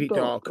 They made it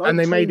dark, and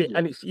they made it,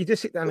 and you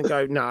just sit down and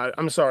go, no,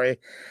 I'm sorry,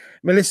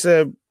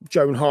 Melissa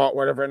Joan Hart,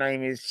 whatever her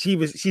name is,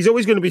 she's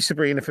always going to be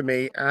Sabrina for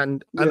me,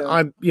 and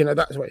I'm,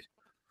 that's the way.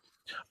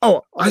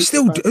 Oh, I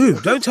still do.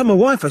 Don't tell my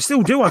wife. I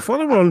still do. I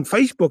follow her on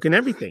Facebook and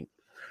everything.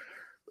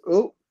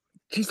 Oh.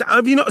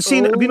 Have you not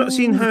seen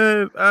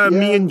her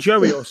Me and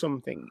Joey or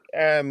something?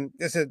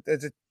 There's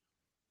a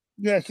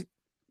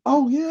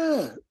Oh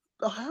yeah,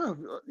 I have.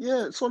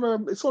 Yeah, it's on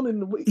in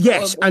the week.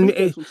 Yes,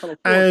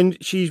 and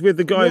she's with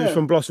the guy who's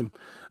from Blossom.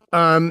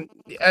 And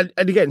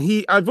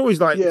again, I've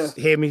always liked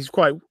him. He's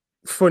quite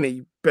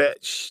funny,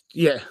 but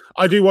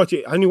I do watch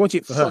it. I only watch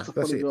it for her.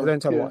 That's it. I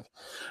don't tell my wife.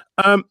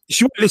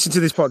 She won't listen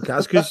to this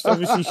podcast because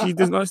obviously she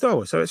doesn't like Star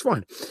Wars, so it's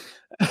fine.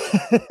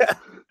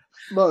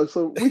 No,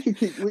 so we can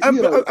keep.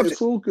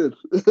 It's all good.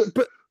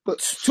 But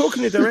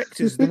talking to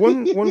directors, the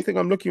one thing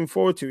I'm looking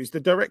forward to is the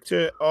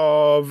director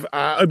of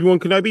Obi-Wan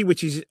Kenobi,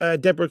 which is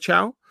Deborah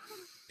Chow.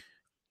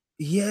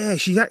 Yeah,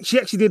 she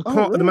actually did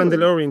part of the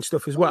Mandalorian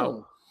stuff as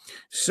well.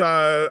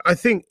 So I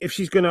think if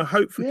she's going to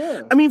hopefully,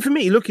 I mean, for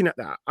me, looking at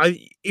that,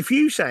 if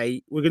you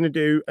say we're going to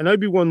do an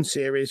Obi-Wan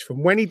series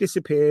from when he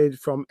disappeared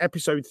from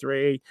episode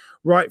 3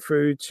 right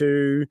through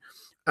to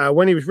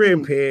when he was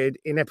reappeared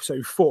in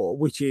episode 4,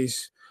 which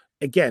is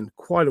again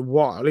quite a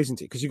while,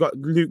 isn't it? Because you got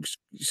Luke's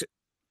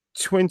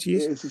 20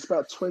 years. Yes, it's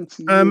about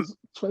 20 years.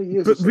 20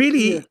 years. But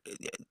really,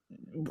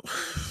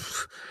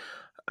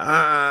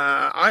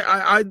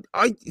 I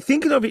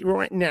thinking of it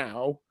right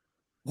now.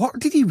 What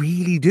did he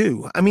really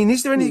do? I mean,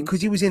 is there any?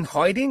 Because he was in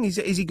hiding. Is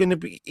he going to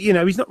be?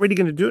 He's not really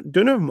going to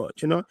do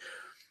much.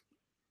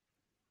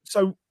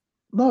 So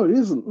no, it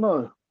isn't.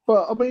 No,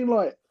 but I mean,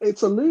 like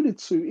it's alluded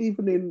to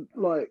even in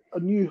like A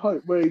New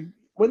Hope, where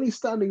when he's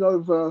standing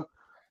over,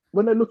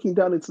 when they're looking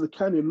down into the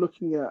canyon,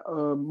 looking at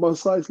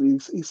Mos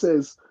Eisley, he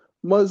says,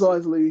 Mos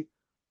Eisley,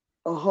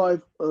 a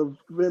hive of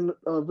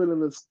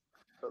villainous.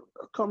 I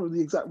can't remember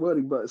the exact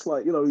wording, but it's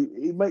like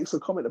he makes a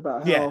comment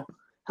about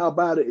how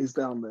bad it is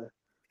down there.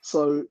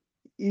 So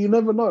you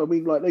never know. I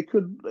mean, like they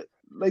could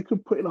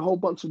put in a whole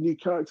bunch of new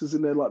characters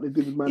in there, like they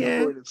did with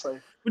Mandalorian, and say.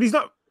 But he's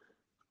not.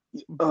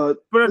 But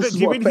do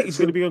you really think he's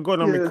going to be going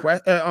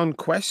on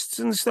quests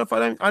and stuff?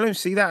 I don't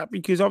see that,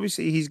 because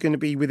obviously he's going to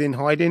be within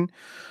hiding.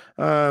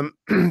 So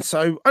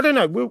I don't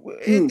know.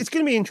 It's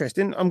going to be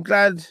interesting. I'm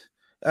glad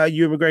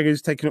Ewan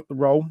McGregor's taken up the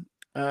role.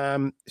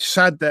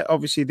 Sad that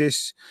obviously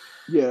this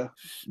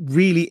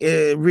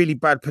really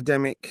bad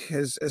pandemic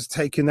has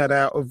taken that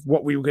out of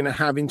what we were going to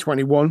have in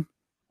 21.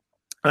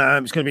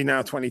 It's going to be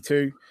now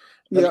 22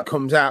 when it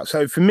comes out.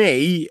 So for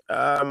me,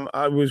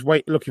 I was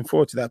looking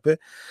forward to that. But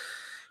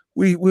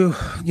we will,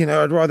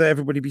 I'd rather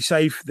everybody be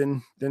safe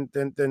than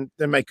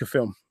make a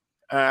film.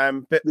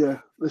 But yeah,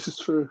 this is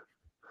true.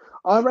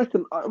 I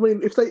reckon. I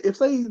mean, if they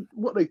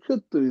what they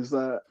could do is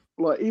that,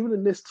 like, even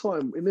in this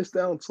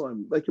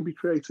downtime, they could be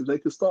creative. They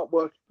could start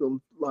working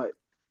on like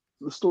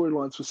the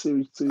storylines for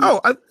series 2,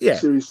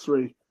 series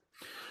 3.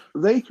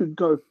 They could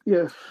go,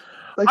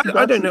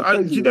 I don't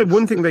know.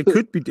 One thing they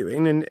could be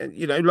doing, and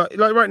like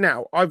right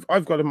now,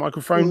 I've got a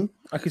microphone.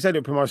 I can set it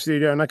up in my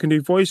studio, and I can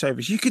do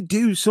voiceovers. You could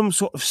do some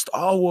sort of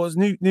Star Wars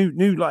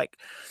new like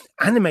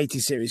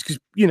animated series, because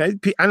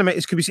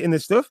animators could be seeing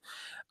this stuff.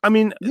 I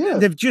mean,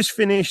 they've just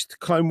finished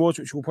Clone Wars,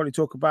 which we'll probably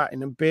talk about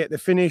in a bit.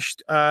 They've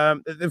finished.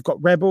 They've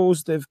got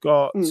Rebels. They've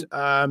got.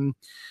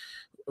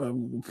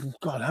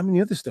 God, how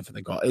many other stuff have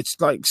they got? It's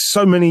like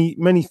so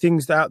many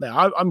things out there.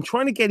 I'm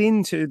trying to get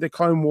into the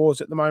Clone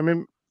Wars at the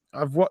moment.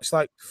 I've watched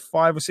like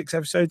 5 or 6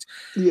 episodes.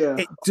 Yeah,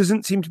 it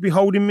doesn't seem to be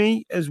holding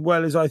me as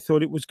well as I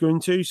thought it was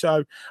going to.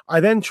 So I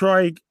then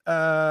tried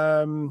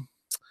the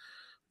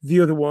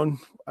other one,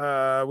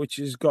 which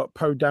has got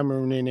Poe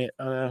Dameron in it.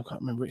 I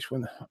can't remember which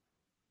one.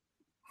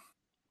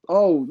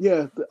 Oh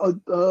yeah, the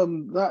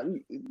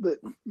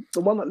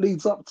one that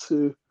leads up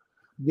to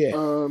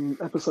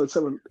episode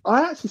 7.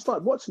 I actually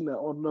started watching that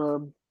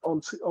on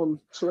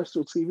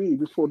terrestrial TV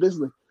before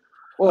Disney.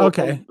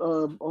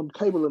 On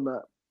cable and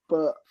that.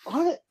 But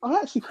I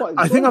actually quite.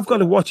 I think I've got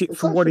to watch it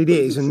for what it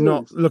is and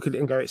not look at it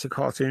and go, it's a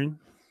cartoon.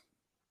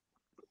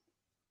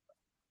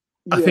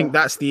 Yeah. I think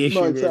that's the issue.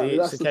 Really,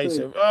 it's a case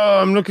of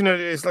I'm looking at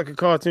it, it's like a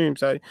cartoon.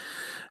 So,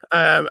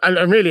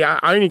 and really, I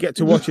only get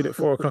to watch it at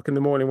 4 o'clock in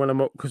the morning when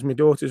I'm up, because my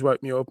daughters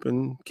woke me up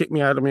and kicked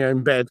me out of my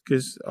own bed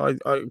because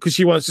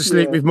she wants to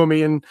sleep with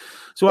mummy, and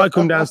so I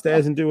come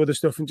downstairs and do other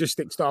stuff and just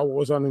stick Star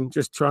Wars on and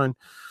just try and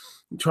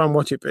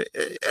watch it. But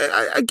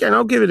again,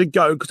 I'll give it a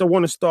go because I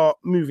want to start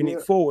moving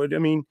it forward. I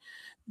mean,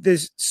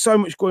 there's so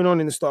much going on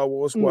in the Star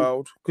Wars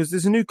world because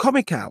there's a new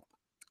comic out.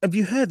 Have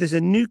you heard? There's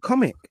a new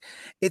comic.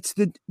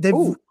 They've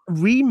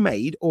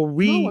remade or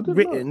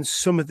rewritten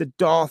some of the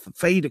Darth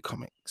Vader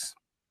comics.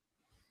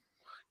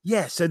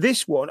 Yeah, so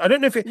this one, I don't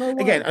know if I don't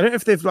know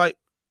if they've like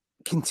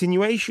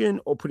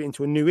continuation or put it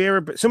into a new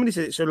era, but somebody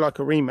said it's sort of like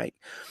a remake,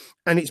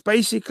 and it's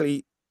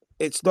basically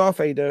Darth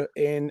Vader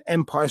in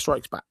Empire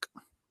Strikes Back.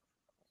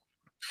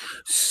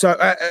 So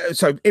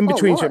in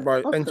between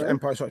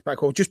Empire Strikes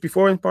Back, or just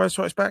before Empire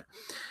Strikes Back.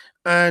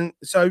 And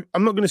so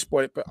I'm not going to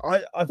spoil it, but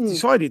I've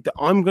decided that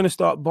I'm going to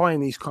start buying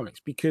these comics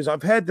because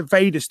I've heard the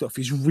Vader stuff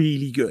is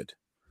really good.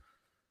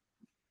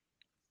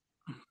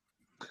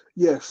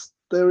 Yes,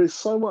 there's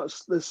so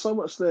much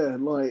there.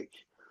 Like,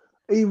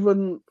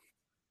 even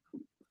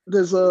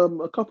there's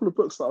a couple of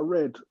books that I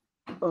read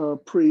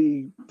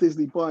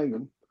pre-Disney buying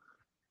them.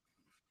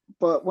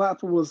 But what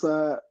happened was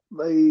that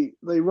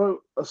they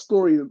wrote a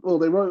story, or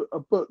they wrote a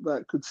book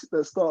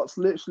that starts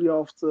literally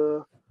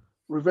after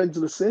Revenge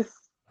of the Sith,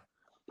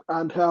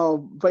 and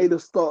how Vader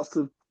starts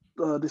to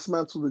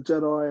dismantle the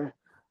Jedi,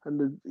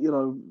 and he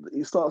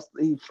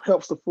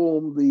helps to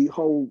form the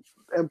whole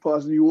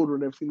Empire's New Order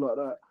and everything like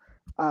that.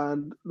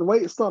 And the way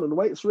it's done and the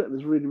way it's written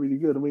is really, really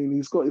good. I mean,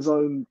 he's got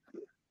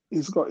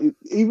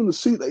even the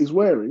suit that he's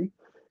wearing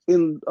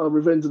in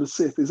Revenge of the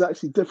Sith is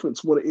actually different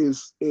to what it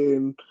is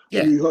in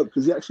New Hope,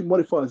 because he actually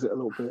modifies it a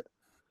little bit.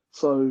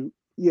 So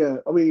yeah,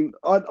 I mean,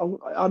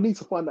 I need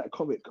to find that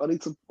comic. I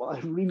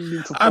really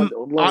need to find it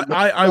online.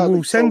 I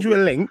will send you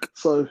a link.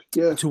 So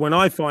yeah, to when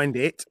I find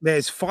it.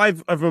 There's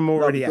 5 of them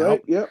already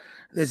out. Yeah.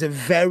 There's a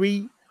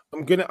very.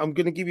 I'm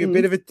gonna give you a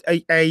bit of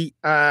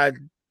a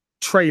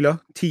trailer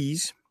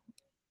tease.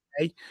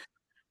 Okay.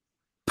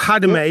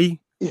 Padme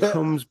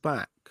comes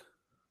back.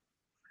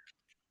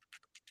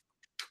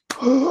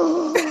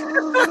 I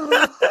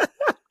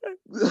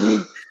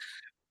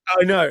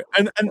know,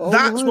 and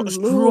that's what's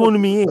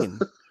drawn me in.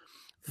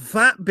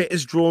 That bit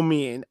has drawn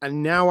me in,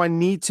 and now I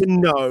need to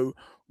know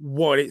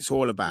what it's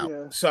all about.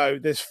 Yeah. So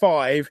there's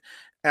 5.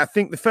 I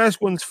think the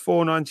first one's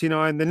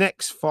 $4.99. The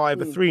next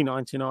 5 are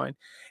 $3.99.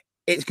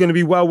 It's going to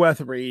be well worth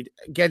a read.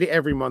 Get it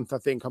every month. I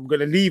think I'm going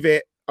to leave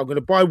it. I'm going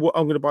to buy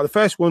the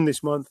first one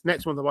this month.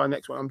 Next month I'll buy the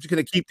next one. I'm just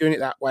going to keep doing it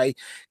that way.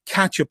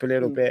 Catch up a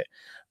little bit.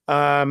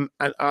 And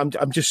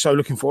I'm just so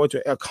looking forward to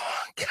it. I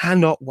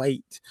cannot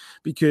wait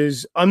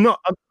because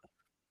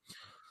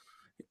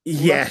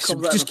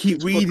just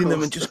keep reading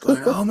them and just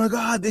going, oh my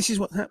God, this is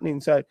what's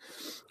happening. So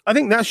I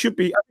think we should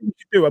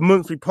do a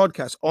monthly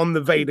podcast on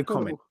the Vader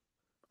comic.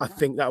 I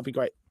think that would be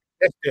great.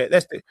 Let's do it.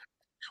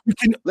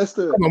 Let's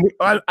do it.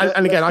 I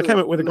came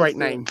up with a great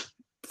name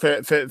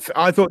for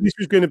I thought this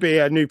was going to be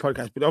a new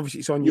podcast, but obviously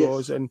it's on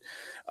yours, and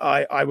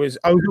I was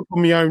on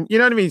my own. You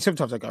know what I mean?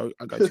 Sometimes I go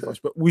too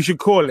fast, but we should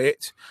call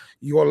it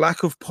 "Your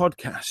Lack of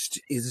Podcast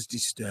is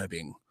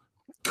Disturbing."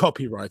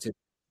 Copyrighted.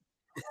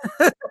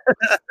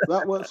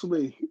 That works for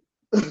me.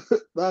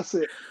 That's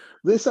it.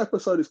 This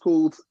episode is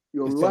called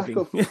 "Your Lack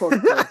of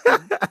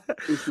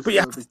Podcast." But you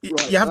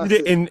have to do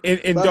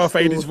it in Darth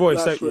Vader's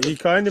voice, don't you? You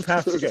kind of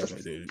have to go.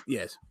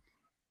 Yes.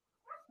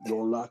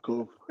 Your lack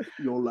of.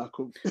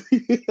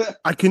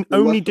 I can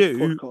only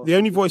do the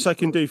only voice I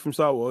can do from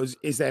Star Wars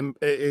is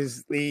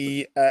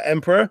the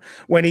Emperor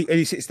when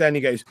he sits there and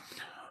he goes,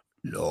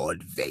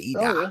 "Lord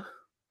Vader,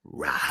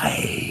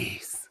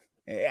 rise."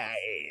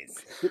 Right.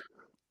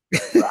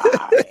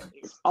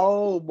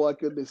 Oh my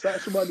goodness,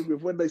 that's reminded me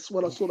of when I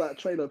saw that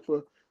trailer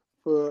for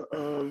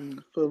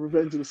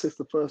Revenge of the Sith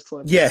the first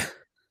time. Yeah.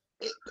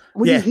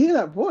 When you hear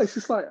that voice,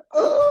 it's like,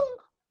 oh.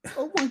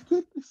 Oh my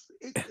goodness,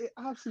 it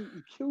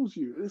absolutely kills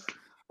you. It's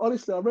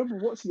honestly, I remember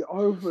watching it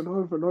over and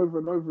over and over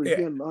and over Yeah.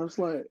 again. I was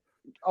like,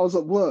 I was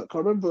at work. I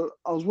remember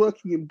I was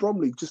working in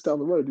Bromley, just down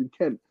the road in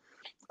Kent,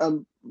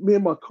 and me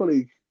and my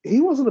colleague,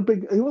 he wasn't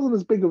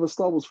as big of a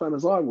Star Wars fan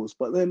as I was,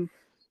 but then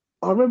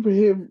I remember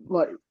him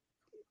like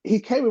he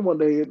came in one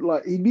day and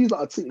like he knew that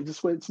I'd seen it. He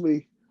just went to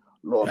me,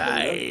 Lord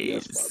Vader,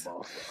 yes, my Nice.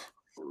 master,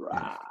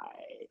 right.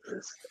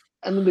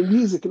 And then the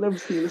music and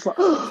everything, and it's like,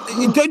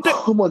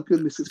 Don't- oh my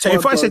goodness, it's So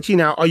if I said to you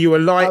now, are you a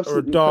light or a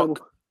absolutely dark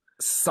incredible.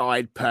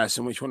 side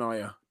person? Which one are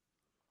you?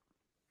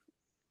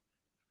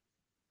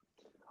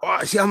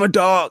 Oh, see, I'm a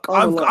dark.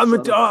 I'm a I'm a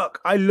light side.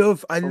 dark. I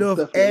love Definitely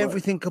a light.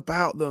 everything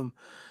about them.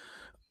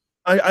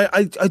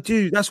 I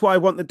do. That's why I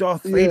want the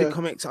Darth Vader Yeah,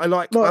 comics. I no,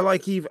 like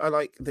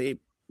the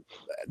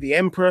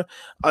Emperor.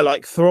 I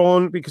like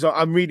Thrawn because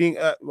I'm reading.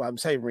 Well, I'm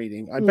saying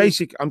reading. I'm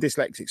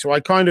dyslexic, so I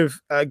kind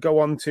of go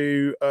on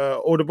to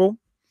Audible,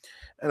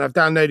 and I've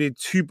downloaded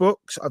 2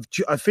 books.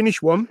 I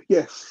finished one,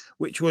 yes,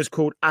 which was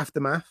called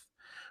Aftermath,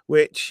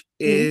 which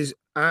is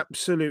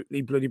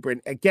absolutely bloody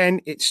brilliant.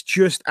 Again, it's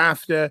just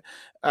after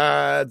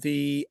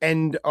the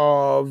end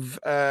of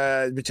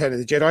Return of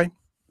the Jedi.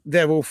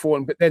 They're all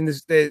fallen, but then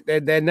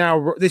they're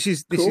now. This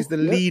is the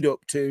lead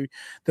up to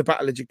the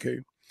Battle of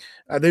Jakku.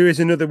 There is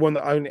another one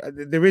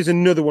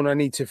I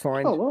need to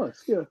find. Oh,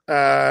 nice,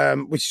 yeah.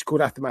 Which is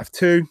called Aftermath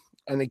 2.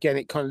 And again,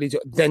 it kind of leads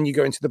up. Then you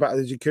go into the Battle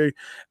of Jakku,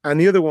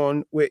 and the other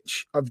one,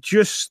 which I've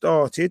just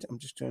started. I'm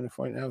just trying to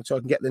find out so I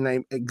can get the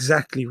name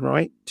exactly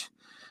right.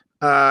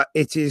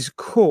 It is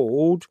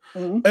called.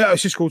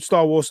 It's just called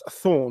Star Wars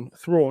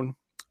Thrawn,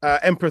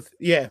 Emperor.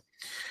 Yeah,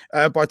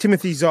 by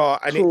Timothy Zahn,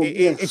 and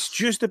it's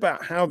just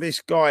about how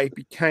this guy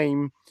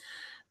became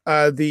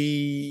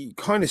the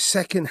kind of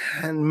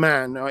second-hand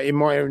man, in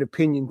my own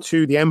opinion,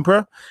 to the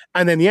Emperor,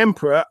 and then the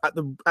Emperor at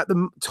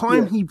the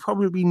time he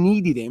probably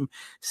needed him,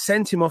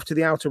 sent him off to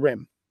the Outer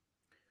Rim.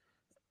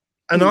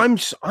 And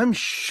I'm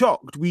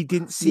shocked we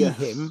didn't see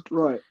him.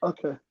 Right.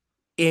 Okay.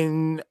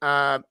 In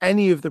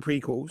any of the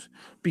prequels,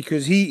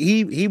 because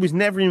he was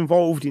never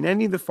involved in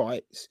any of the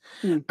fights,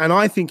 and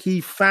I think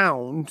he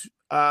found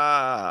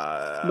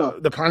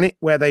the planet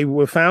where they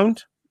were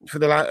found for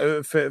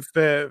the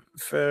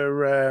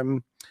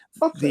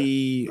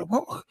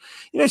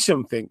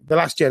something. The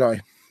Last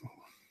Jedi.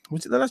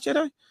 Was it The Last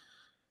Jedi?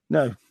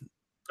 No.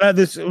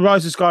 This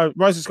Rise of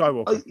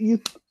Skywalker. You're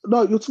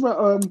talking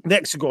about the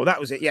Exegol. That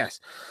was it. Yes.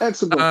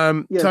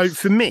 Exegol. Yes. So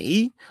for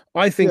me,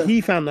 I think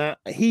he found that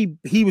he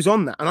was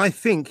on that, and I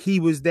think he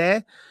was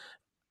there.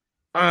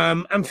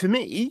 And for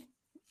me,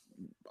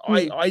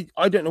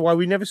 I don't know why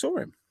we never saw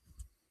him.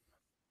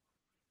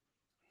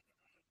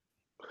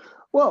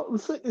 Well,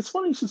 it's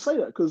funny you should say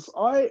that because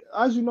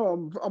as you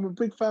know, I'm a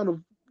big fan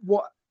of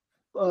what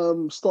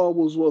Star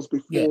Wars was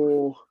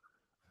before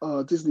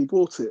Disney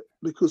bought it,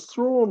 because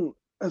Thrawn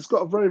has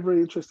got a very,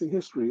 very interesting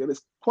history, and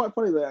it's quite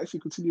funny they actually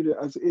continued it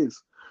as it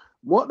is.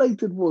 What they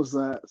did was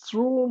that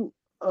Thrawn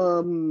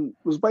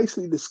was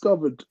basically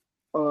discovered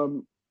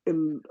in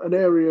an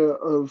area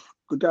of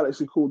the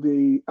galaxy called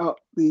the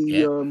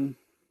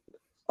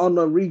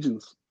unknown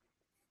regions.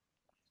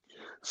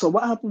 So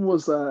what happened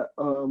was that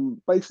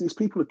basically these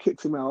people had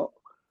kicked him out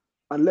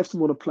and left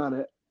him on a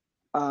planet,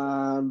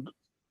 and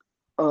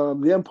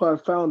the Empire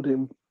found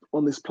him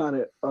on this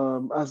planet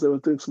as they were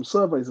doing some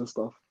surveys and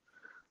stuff.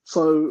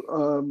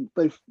 So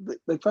they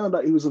found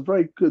out he was a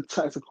very good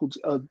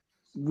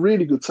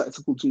really good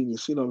tactical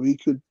genius. You know, he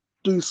could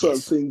do certain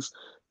things.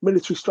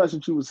 Military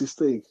strategy was his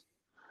thing,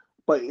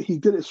 but he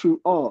did it through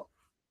art.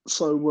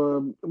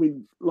 So I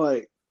mean,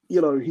 like,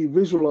 you know, he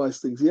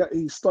visualized things.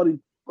 He studied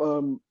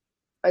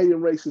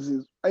alien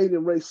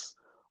race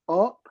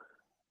art,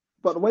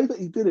 but the way that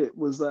he did it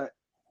was that,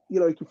 you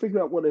know, he could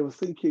figure out what they were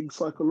thinking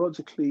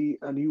psychologically,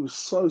 and he was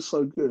so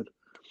good.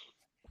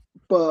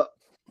 But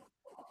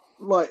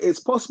like, it's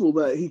possible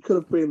that he could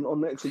have been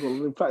on the Exegol,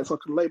 and in fact, I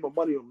could lay my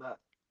money on that.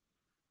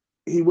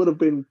 He would have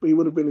been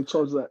in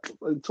charge of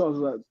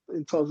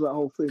that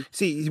whole thing.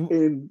 See,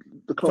 in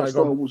the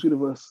Star Wars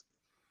universe.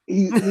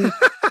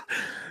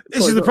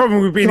 This is the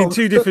problem with being in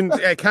 2 different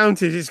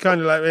counties. It's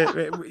kind of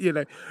like, you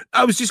know.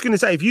 I was just going to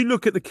say, if you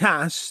look at the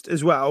cast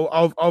as well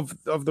of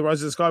the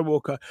Rise of the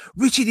Skywalker,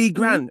 Richard E.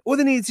 Grant, all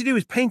they needed to do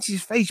was paint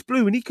his face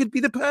blue, and he could be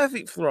the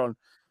perfect Thrawn.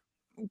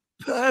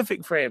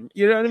 Perfect for him.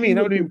 You know what I mean?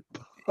 That would be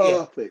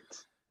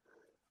perfect.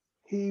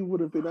 He would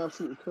have been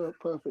absolutely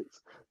perfect.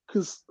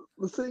 Because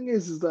the thing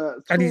is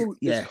that Thrawn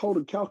is cold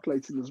and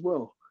calculating as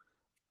well.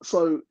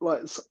 So,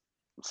 like,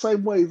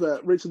 same way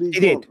that Richard E.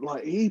 Grant,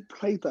 like, he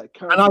played that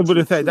character. And I would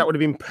have thought that would have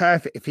been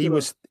perfect if he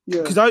was,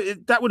 because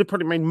that would have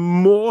probably made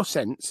more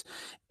sense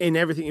in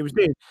everything he was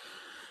doing.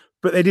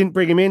 But they didn't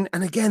bring him in,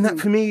 and again, that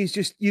for me is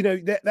just, you know,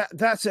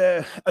 that's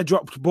a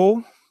dropped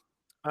ball.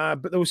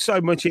 But there was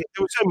so much in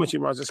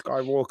Rise of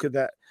Skywalker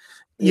that,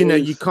 you know,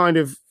 you kind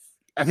of,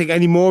 I think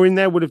any more in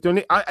there would have done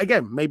it.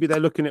 Again, maybe they're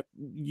looking at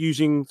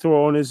using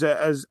Thrawn as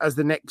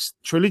the next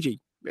trilogy.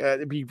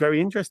 It'd be very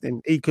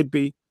interesting.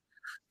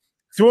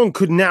 Thrawn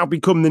could now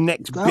become the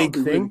next big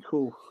thing. Really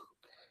cool.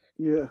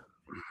 Yeah.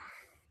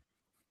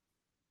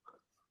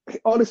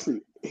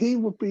 honestly, he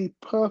would be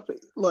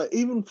perfect. Like,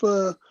 even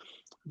for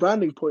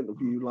branding point of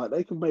view, like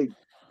they can make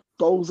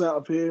dolls out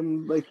of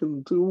him. They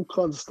can do all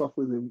kinds of stuff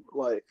with him.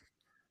 Like,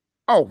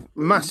 Oh,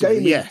 massively,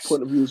 gaming yes.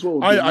 point of view as well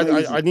would be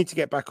amazing. I need to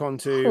get back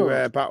onto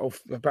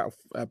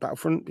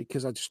Battlefront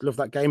because I just love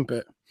that game,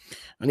 but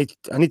I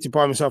need to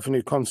buy myself a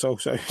new console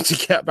so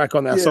to get back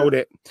on there. I sold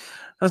it.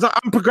 I was like,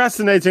 I'm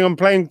procrastinating. I'm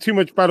playing too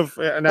much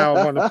Battlefield, and now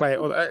I want to play it.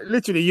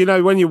 Literally, you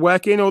know, when you're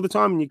working all the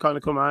time and you kind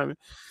of come home,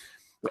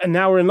 and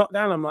now we're in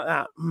lockdown. I'm like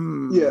that.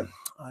 Yeah.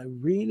 I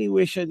really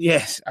wish I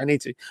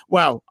need to.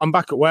 Well, I'm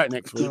back at work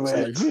next week,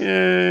 so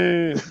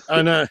yeah,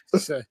 I know.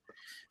 So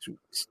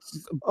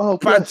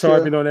bad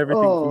timing on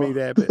everything for me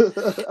there, but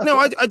no,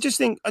 I just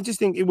think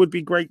it would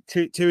be great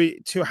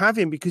to have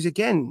him because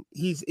again,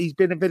 he's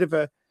been a bit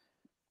of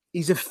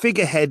he's a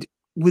figurehead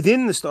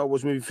within the Star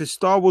Wars movie for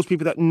Star Wars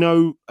people that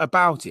know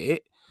about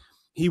it.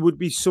 He would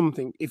be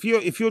something. If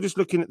you're just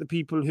looking at the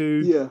people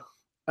who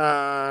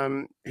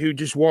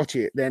just watch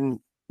it, then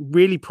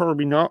really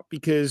probably not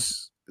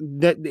because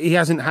that he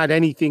hasn't had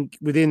anything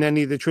within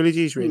any of the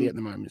trilogies really at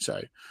the moment.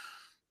 So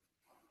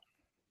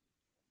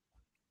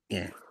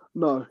yeah.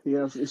 No, he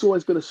has. It's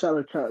always been a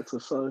shallow character,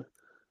 so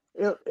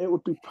it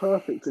would be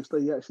perfect if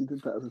they actually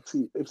did that as a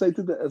team. If they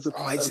did that as a,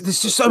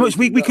 there's just so much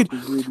we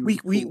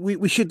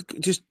should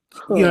just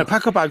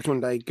pack our bags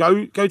one day,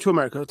 go to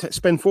America,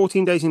 spend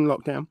 14 days in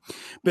lockdown,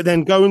 but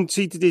then go and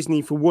see to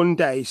Disney for one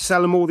day,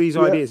 sell them all these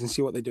ideas and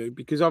see what they do.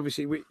 Because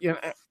obviously we've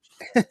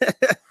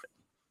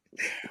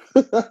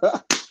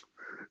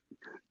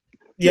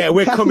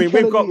coming.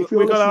 We've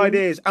got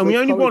ideas, and we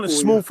only want a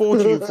small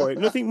fortune for it.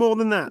 Nothing more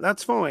than that.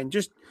 That's fine.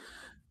 Just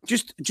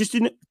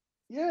in.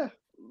 Yeah.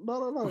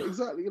 No,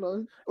 exactly. You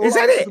know, is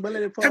that it?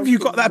 Have you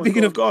got that big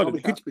enough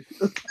garden?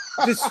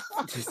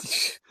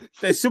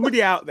 There's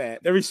somebody out there.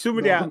 There is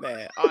somebody out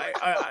there,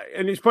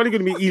 and it's probably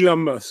going to be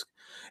Elon Musk.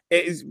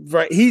 It is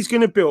right. He's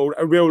going to build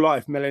a real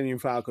life Millennium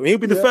Falcon. He'll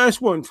be the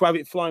first one to have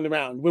it flying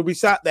around. We'll be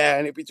sat there,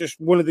 and it'll be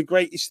just one of the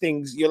greatest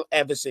things you'll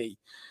ever see.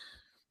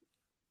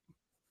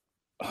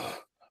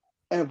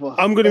 Ever.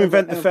 I'm going to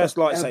invent the first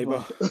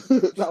lightsaber.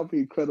 That would be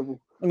incredible.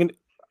 I'm going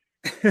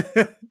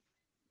to.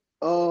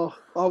 Oh,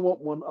 I want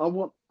one. I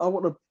want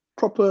a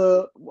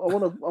proper. I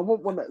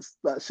want one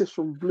that shifts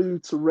from blue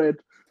to red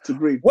to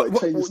green.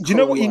 Do you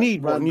know what you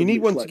need? One. You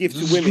need one to give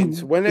to women.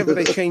 So whenever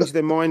they change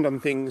their mind on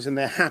things and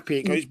they're happy,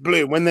 it goes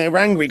blue. When they're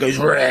angry, it goes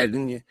red.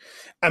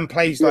 And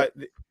plays like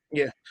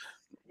yeah.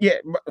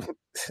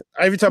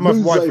 Every time my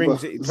wife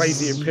rings, it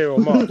plays the Imperial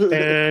March.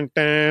 Dun,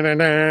 dun, dun,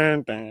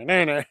 dun, dun,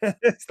 dun, dun.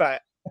 It's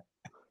like.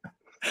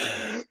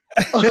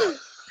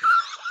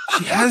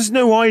 She has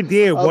no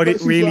idea what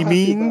it really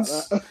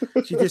means.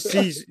 She just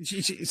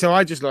sees. So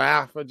I just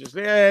laugh. I just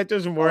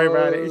doesn't worry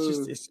about it.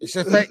 It's just it's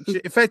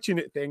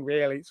affectionate thing,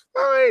 really. It's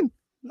fine.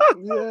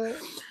 Yeah.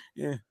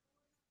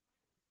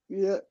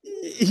 You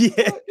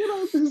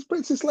know, this is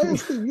Princess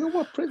Leia's thing. You're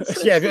my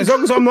princess. Yeah, as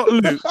long as I'm not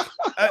Luke.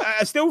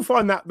 I still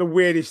find that the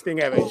weirdest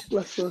thing ever. Oh,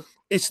 bless her.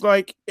 It's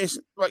like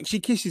she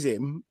kisses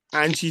him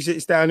and she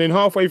sits down and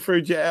halfway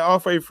through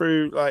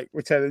like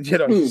Return of the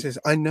Jedi, she says,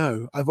 "I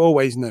know, I've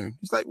always known."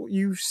 It's like, well,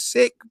 you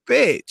sick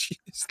bitch.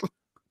 It's like,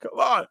 come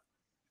on.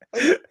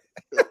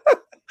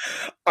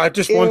 I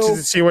just wanted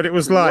to see what it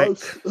was like.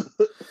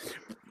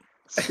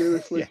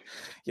 Seriously.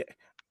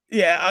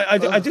 Yeah,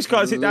 I just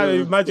can't sit down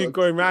and imagine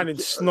going around and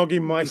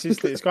snogging my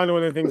sister. It's kind of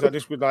one of the things I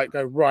just would like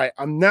go, right,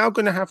 I'm now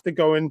going to have to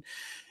go and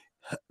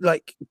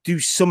like do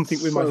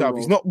something with myself.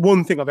 It's not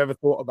one thing I've ever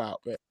thought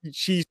about, but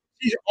she's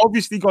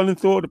obviously gone and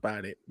thought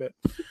about it. But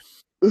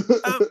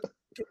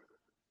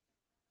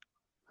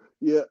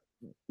yeah,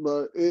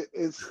 no,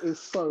 it's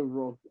so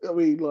wrong. I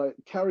mean, like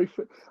Carrie.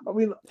 I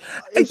mean,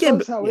 it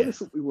shows how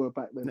innocent we were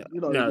back then. You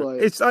know,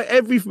 like, it's like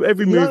every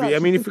movie. I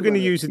mean, if we're going to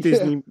use the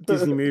Disney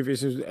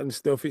movies and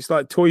stuff, it's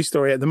like Toy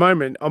Story at the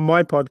moment on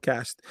my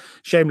podcast,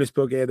 Shameless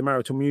Plug here, the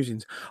Marital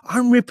Musings.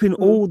 I'm ripping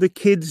all the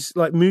kids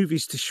like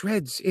movies to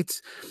shreds.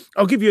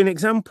 I'll give you an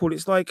example.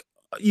 It's like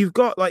you've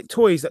got like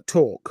toys that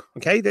talk.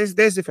 Okay, there's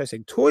the first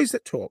thing. Toys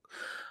that talk.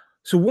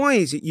 So why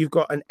is it you've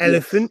got an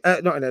elephant,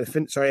 not an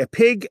elephant, sorry, a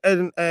pig,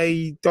 and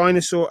a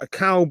dinosaur, a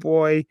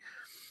cowboy,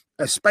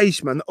 a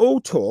spaceman that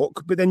all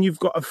talk, but then you've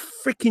got a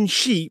freaking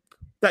sheep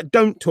that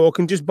don't talk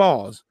and just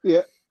bars.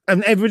 Yeah.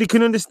 And everybody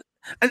can understand.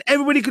 And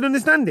everybody can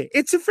understand it.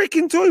 It's a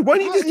freaking toy. Why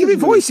don't you just give it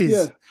voices?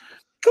 Yeah.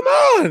 Come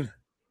on.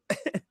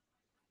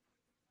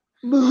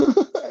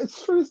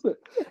 It's true, isn't it?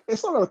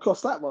 It's not going to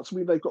cost that much. I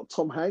mean, they've got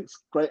Tom Hanks,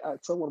 great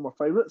actor, one of my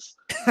favourites.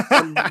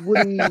 And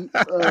Woody, no, his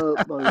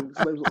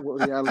name's not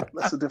Woody Allen.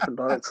 That's a different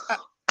director.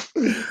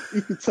 You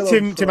can tell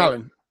Tim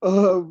Allen.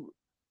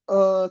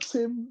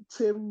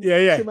 Tim.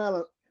 Yeah. Tim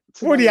Allen.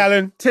 Woody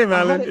Allen. Tim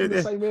Allen. Had it in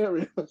the same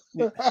area.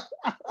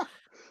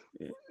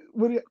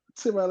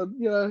 Tim Allen.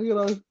 Yeah, you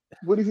know,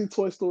 Woody's in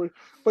Toy Story.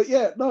 But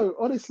yeah, no,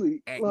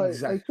 honestly, like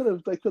they could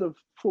have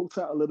forked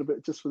out a little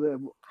bit just for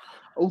them.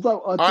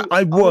 Although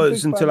I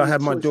was until I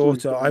had my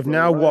daughter. I've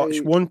now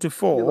watched 1 to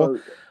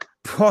 4,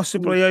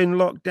 possibly in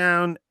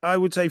lockdown. I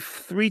would say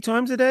 3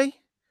 times a day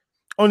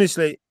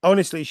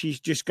honestly, she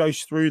just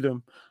goes through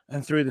them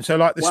and through them. So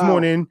like this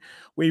morning,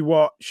 we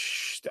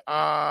watched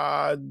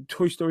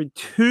Toy Story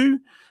 2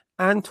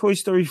 and Toy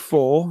Story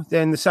 4.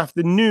 Then this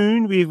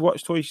afternoon, we've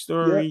watched Toy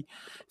Story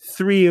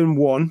 3 and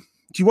 1.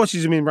 She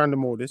watches them in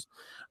random orders.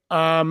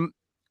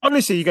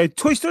 Honestly, you go,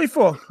 Toy Story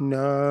 4?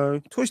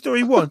 No. Toy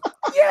Story 1?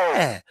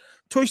 Yeah.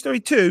 Toy Story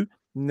 2?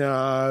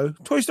 No.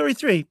 Toy Story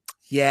 3?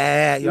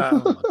 Yeah. You're like,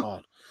 oh my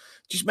God.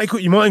 Just make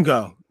up your mind,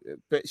 girl.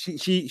 But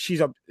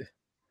she's up.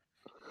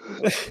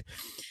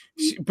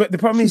 But the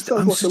problem is,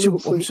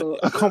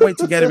 I can't wait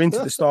to get her into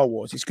the Star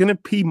Wars. It's going to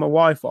pee my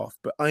wife off.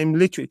 But I'm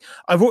literally,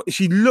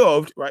 she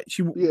loved, right?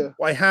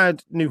 I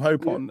had New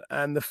Hope on,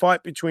 and the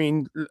fight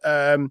between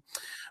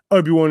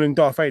Obi-Wan and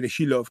Darth Vader,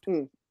 she loved.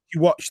 She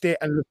watched it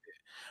and loved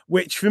it,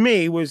 which for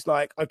me was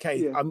like,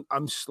 okay,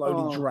 I'm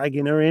slowly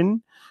dragging her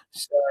in.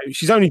 So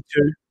she's only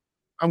 2.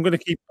 I'm going to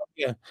keep.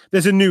 Yeah,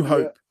 there's a New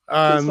Hope.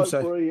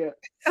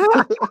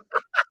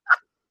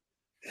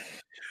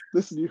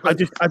 Listen, I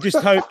just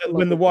hope that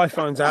when the wife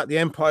finds out, the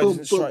Empire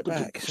doesn't strike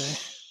back.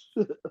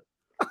 So.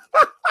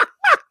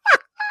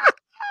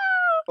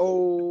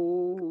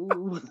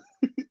 Oh,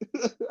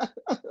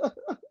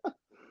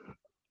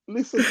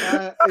 listen,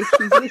 if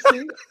she's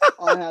listening,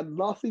 I had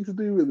nothing to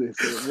do with this.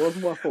 It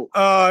wasn't my fault.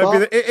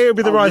 It'll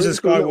be the Rise of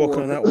Skywalker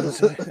on that one.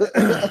 So.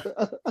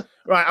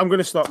 Right, I'm going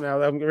to stop now.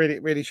 I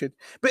really should.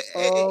 But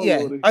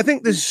I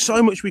think there's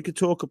so much we could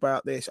talk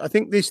about this. I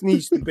think this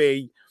needs to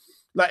be.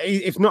 Like,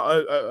 if not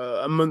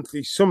a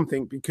monthly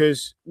something,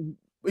 because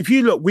if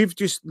you look, we've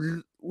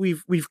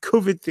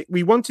covered.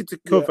 We wanted to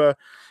cover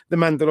The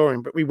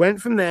Mandalorian, but we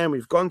went from there. And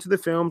we've gone to the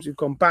films. We've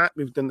gone back.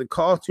 We've done the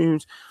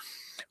cartoons.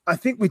 I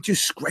think we're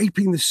just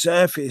scraping the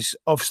surface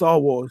of Star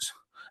Wars.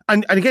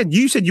 And again,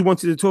 you said you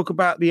wanted to talk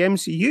about the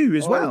MCU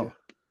as well. Yeah.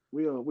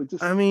 We are. We're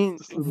just. I mean,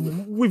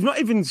 we've not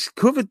even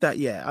covered that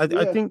yet.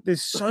 I think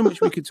there's so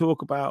much we could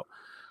talk about,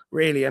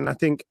 really. And I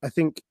think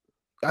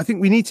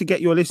we need to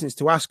get your listeners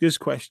to ask us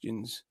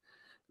questions.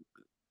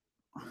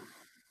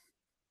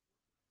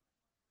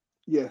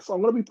 Yes,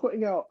 I'm going to be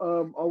putting out.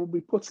 I will be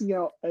putting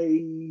out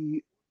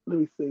a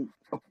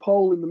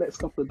poll in the next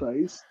couple of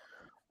days,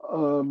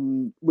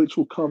 which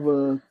will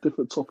cover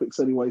different topics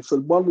anyway. So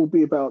one will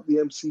be about the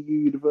MCU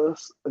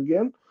universe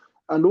again,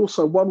 and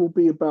also one will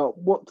be about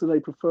what do they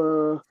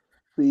prefer: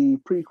 the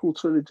prequel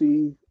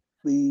trilogy,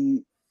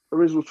 the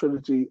original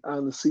trilogy,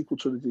 and the sequel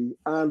trilogy,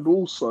 and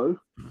also.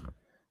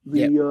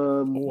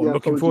 I'm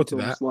looking forward to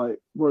that. Like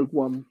Rogue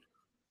One.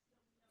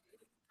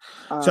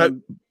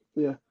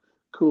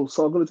 Cool.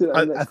 So I'm going to do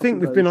that. I think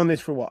we've been on this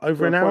for what,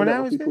 over an hour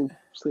now?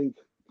 Think.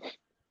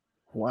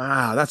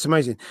 Wow, that's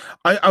amazing.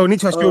 I will need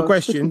to ask you a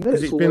question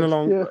because it's been a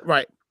long.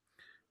 Right.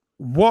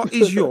 What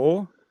is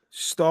your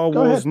Star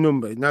Wars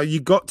number? Now you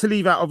got to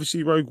leave out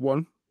obviously Rogue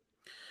One.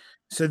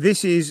 So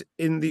this is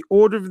in the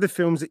order of the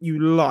films that you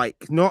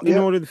like, not in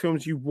order of the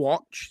films you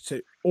watch.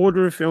 So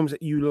order of films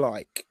that you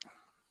like.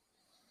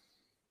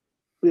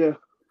 Yeah.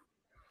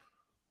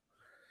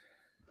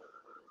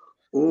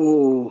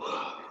 Oh,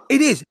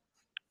 it is.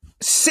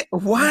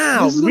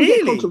 Wow, this is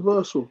really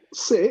controversial.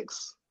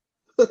 6.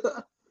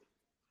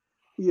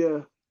 Yeah,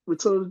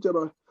 Return of the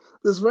Jedi.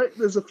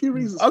 There's a few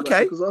reasons.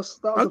 Okay, because that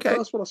was the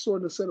first one I saw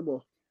in the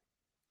cinema.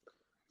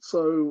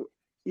 So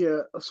yeah,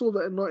 I saw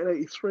that in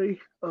 1983.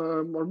 I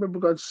remember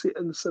going to see it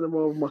in the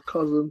cinema with my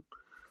cousin,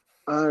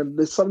 and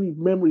there's so many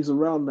memories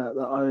around that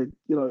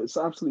it's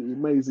absolutely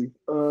amazing.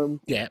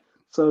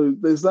 So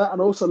there's that,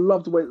 and I also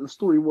love the way that the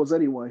story was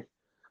anyway.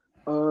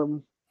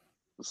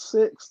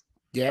 6,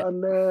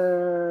 and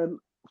then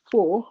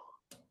 4,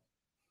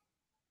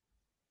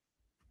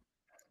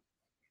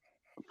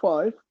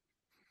 5.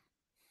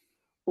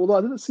 Although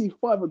I didn't see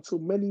 5 until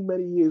many,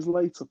 many years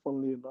later,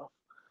 funnily enough.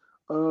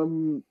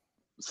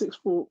 6,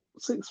 4,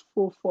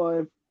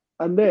 5,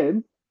 and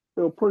then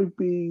it'll probably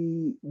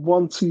be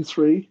 1, 2,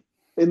 3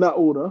 in that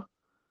order,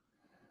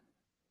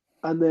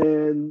 and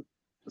then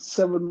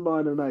 7,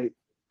 9, and 8.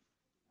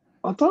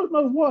 I don't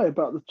know why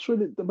about the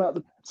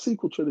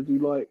sequel trilogy,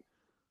 like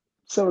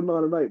 7,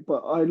 9, and 8,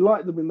 but I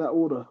like them in that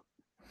order.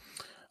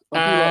 I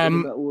do like them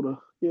in that order.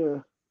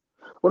 Yeah.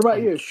 What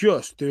about you?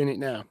 Just doing it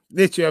now.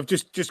 Literally, I've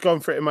just gone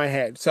for it in my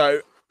head.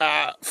 So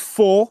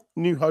 4,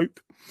 New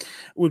Hope,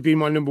 would be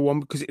my number 1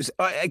 because it's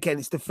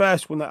the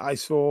first one that I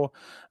saw.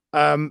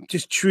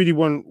 Just truly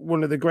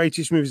one of the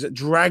greatest movies that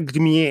dragged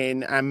me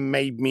in and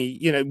made me,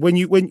 when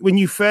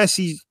you first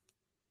see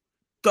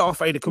Darth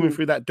Vader coming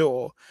through that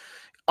door,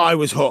 I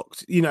was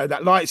hooked.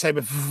 That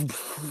lightsaber,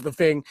 the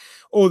thing,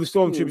 all the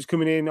stormtroopers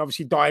coming in,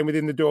 obviously dying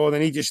within the door.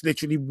 Then he just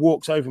literally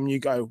walks over and you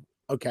go,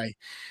 okay,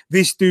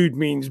 this dude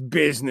means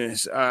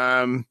business.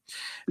 And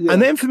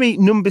then for me,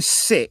 number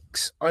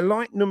 6, I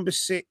like number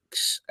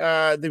 6,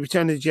 The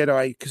Return of the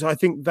Jedi, because I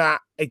think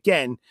that,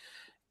 again,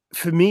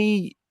 for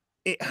me,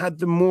 it had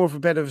the more of a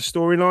better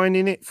storyline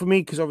in it for me,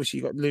 because obviously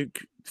you got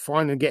Luke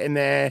finally getting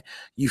there.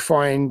 You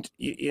find,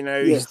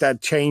 his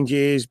dad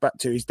changes back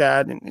to his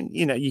dad, and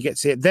you get to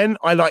see it. Then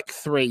I like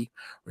 3,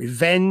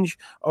 Revenge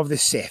of the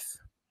Sith.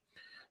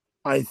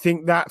 I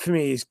think that for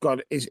me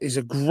is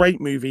a great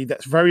movie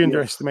that's very Yes.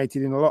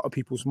 underestimated in a lot of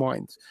people's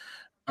minds.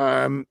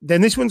 Then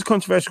this one's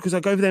controversial because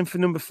I go for them for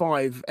number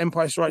 5,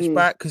 Empire Strikes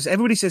Back, because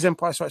everybody says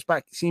Empire Strikes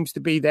Back seems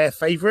to be their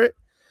favorite,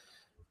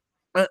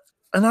 and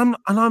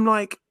I'm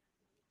like,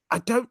 I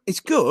don't. It's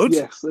good.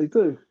 Yes, they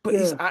do. But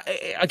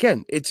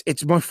again,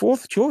 it's my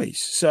 4th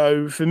choice.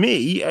 So for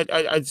me,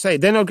 I'd say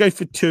then I'll go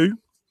for 2.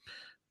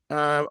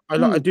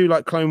 I do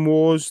like Clone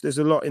Wars. There's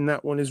a lot in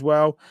that one as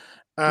well.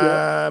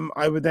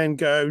 I would then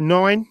go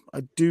 9.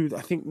 I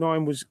think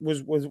 9 was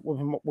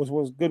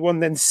a good one.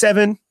 Then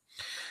 7,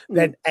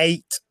 then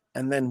 8,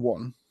 and then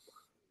 1.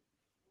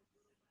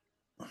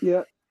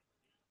 Yeah.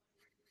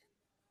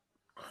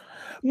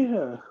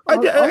 Yeah.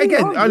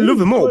 I love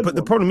them all, but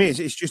the problem is,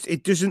 it's just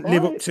it doesn't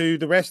live up to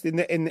the rest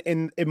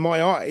in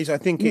my eyes. I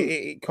think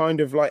it kind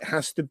of like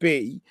has to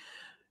be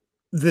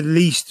the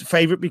least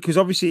favorite, because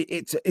obviously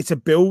it's a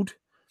build.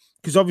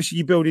 Because obviously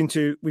you build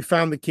into, we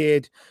found the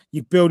kid,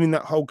 you're building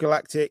that whole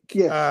galactic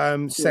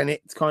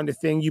Senate kind of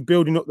thing. You're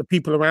building up the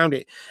people around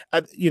it.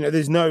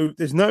 There's no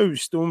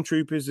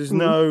stormtroopers, there's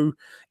no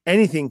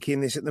anything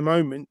in this at the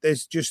moment.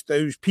 There's just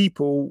those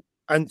people,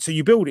 and so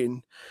you're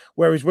building.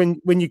 Whereas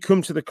when you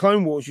come to the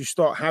Clone Wars, you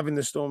start having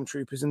the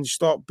stormtroopers and you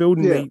start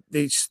building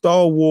the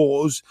Star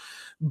Wars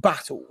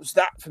battles.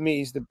 That for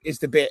me is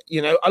the bit.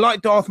 I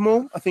like Darth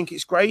Maul. I think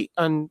it's great,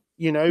 and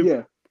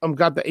I'm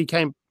glad that he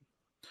came.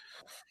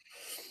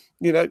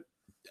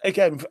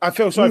 Again, I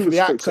feel sorry for the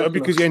actor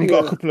because he only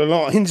got a couple of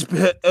lines,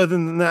 but other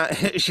than that,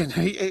 it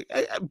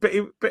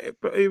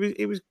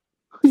was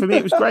for me,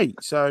 it was great.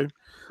 So,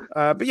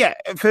 but yeah,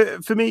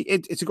 for me,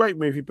 it's a great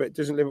movie, but it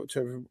doesn't live up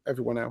to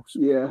everyone else.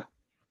 Yeah.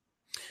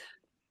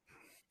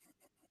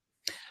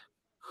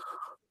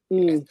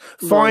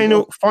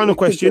 Final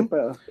question.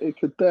 It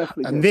could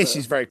definitely. And this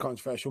is very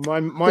controversial.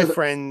 My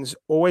friends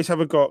always have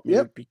a go at me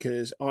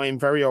because I'm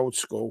very old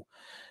school.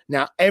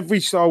 Now,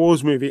 every Star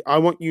Wars movie, I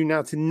want you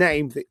now to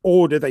name the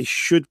order they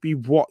should be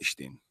watched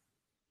in.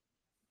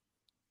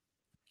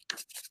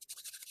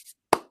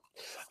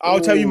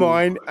 I'll tell you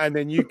mine, and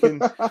then you can.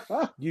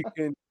 Yeah.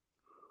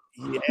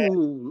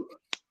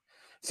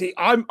 See,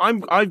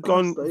 I've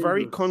gone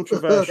very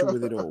controversial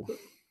with it all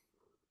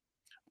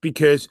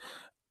because,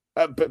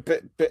 but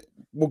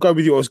we'll go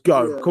with yours.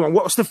 Go, come on.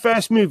 What's the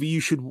first movie you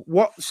should?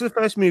 What's the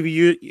first movie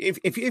you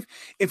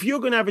if you're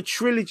going to have a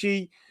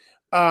trilogy?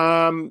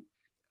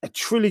 A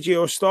trilogy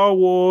or Star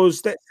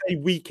Wars, let's say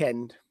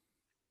weekend.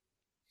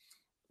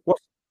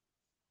 What's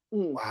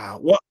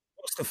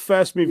the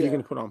first movie you're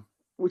going to put on?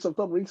 Which I've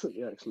done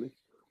recently, actually.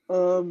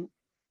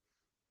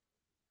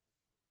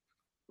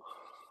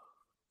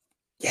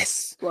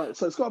 Yes. Right,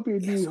 so it's got to be a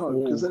New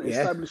Hope because then it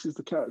establishes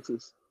the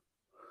characters.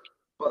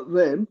 But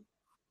then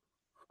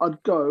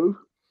I'd go.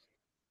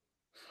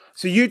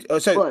 So you'd go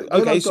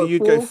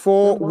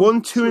 4,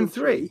 1, 2, and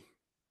 3.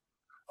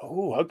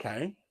 Oh,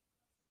 okay.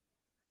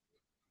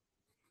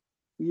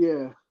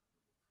 Yeah,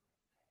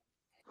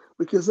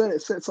 because then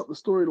it sets up the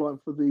storyline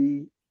for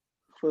the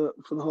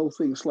whole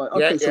thing. It's like,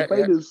 okay, so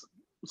Vader's.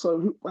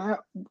 So how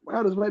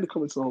does Vader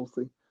come into the whole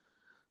thing?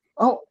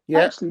 Oh,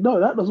 actually, no,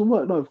 that doesn't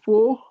work. No,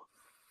 4.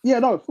 Yeah,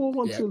 no, 4,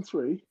 1, 2, and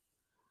 3,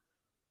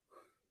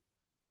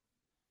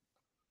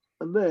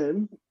 and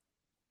then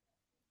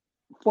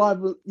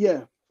 5.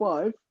 Yeah,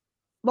 5.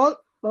 No,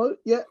 5.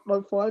 Yeah,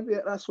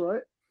 that's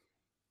right.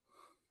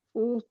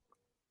 4,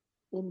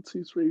 1,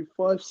 2, 3,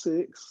 5,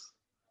 6.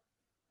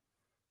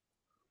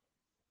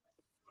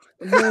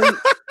 And then,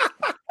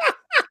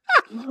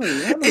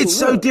 it's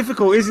so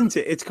difficult, isn't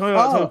it? It's kind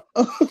of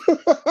like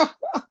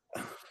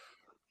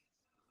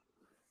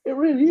it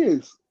really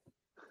is,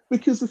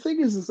 because the thing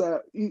is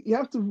that you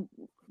have to,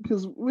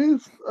 because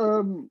with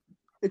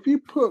if you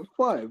put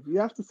 5,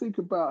 you have to think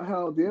about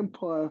how the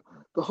Empire,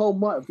 the whole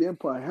might of the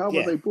Empire, how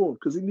were they born?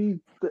 Because you need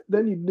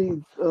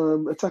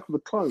Attack of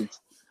the Clones.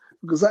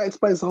 Because that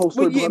explains the whole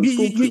story. Well,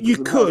 you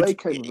could. They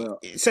came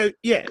about. So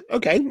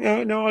okay,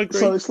 no, I agree.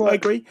 So it's like, I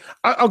agree.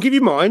 I'll give you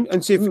mine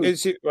and see if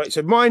right.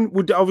 So mine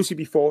would obviously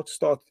be 4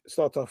 to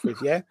start off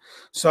with. Yeah.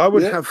 So I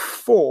would have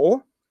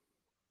 4.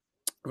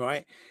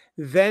 Right.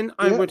 Then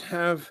I would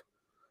have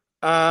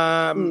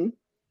 5,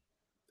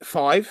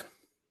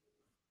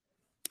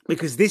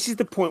 because this is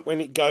the point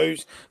when it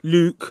goes,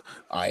 Luke,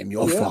 I am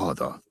your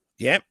father.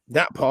 Yep,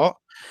 that part.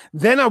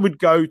 Then I would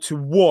go to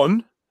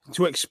 1.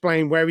 To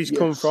explain where he's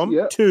come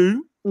from.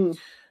 2,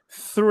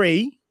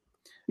 3.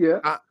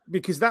 Yeah.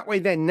 Because that way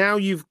then now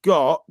you've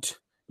got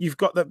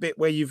that bit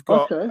where you've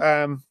got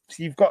so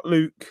you've got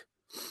Luke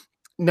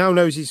now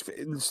knows is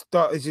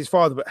his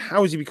father, but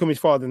how has he become his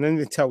father? And then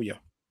they tell you.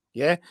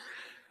 Yeah.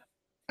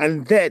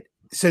 And then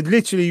so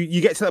literally you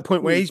get to that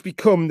point where he's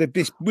become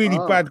this really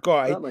bad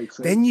guy.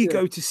 Then you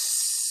go to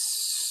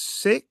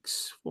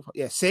 6.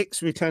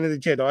 6, Return of the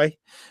Jedi.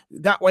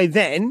 That way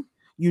then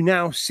you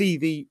now see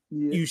that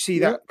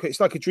it's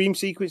like a dream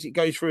sequence. It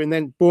goes through and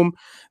then boom.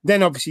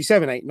 Then obviously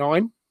 7, 8,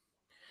 9.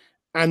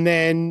 And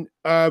then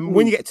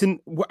when you get to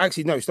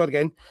start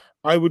again.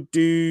 I would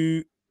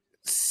do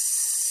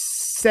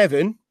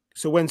 7.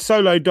 So when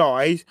Solo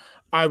dies,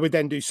 I would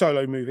then do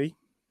Solo movie.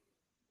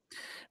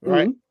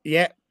 right? Mm.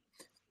 Yeah,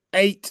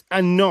 8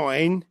 and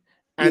 9,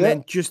 and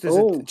then just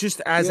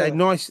as a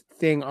nice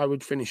thing, I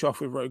would finish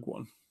off with Rogue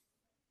One.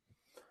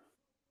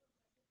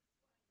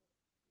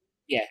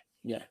 Yeah.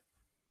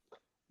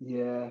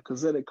 Yeah,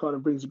 because then it kind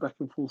of brings you back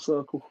in full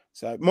circle.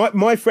 So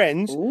my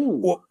friends,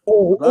 Ooh,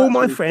 all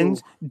my really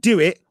friends cool. do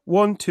it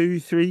 1, 2,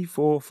 3,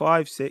 4,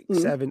 5, 6,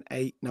 7,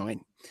 8,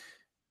 9.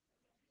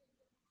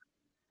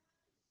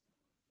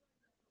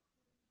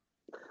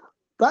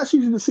 That's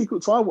usually the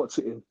sequence I watch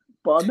it in,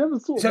 but I never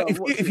thought So about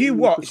watching if it you in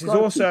the watch, there's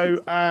prescribed also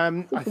sequence. I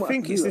might have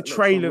think to it's do the that next time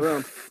trailer,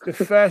 around. the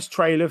first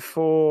trailer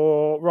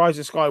for Rise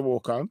of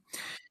Skywalker.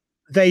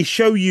 They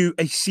show you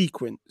a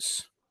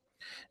sequence,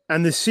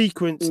 and the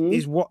sequence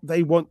is what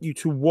they want you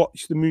to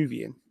watch the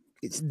movie in.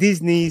 It's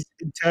Disney's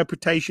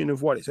interpretation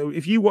of what it. So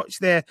if you watch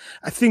there,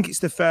 I think it's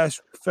the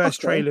first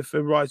trailer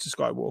for Rise of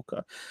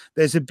Skywalker.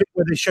 There's a bit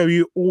where they show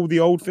you all the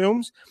old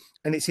films,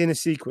 and it's in a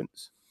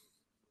sequence.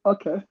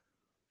 Okay.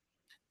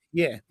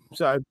 Yeah.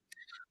 So.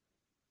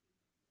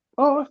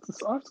 Oh, I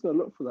have to go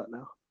look for that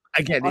now.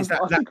 Again, it's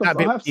that I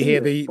bit have you seen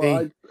hear it,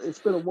 but it's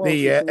been a while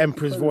since I watched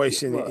Emperor's the trailer voice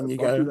for in it, Right, and you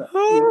I'll do go, that.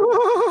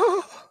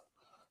 oh,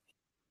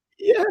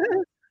 yeah.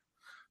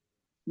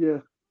 Yeah.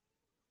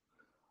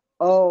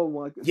 Oh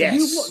my god! Yes.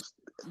 Did you watch?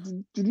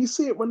 Did you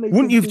see it when they?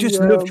 Wouldn't did you've the, just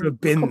loved to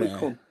have been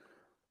Comic-Con?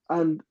 there?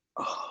 And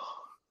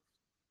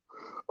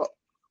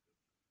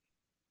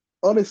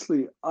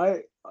honestly,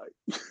 I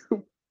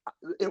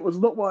it was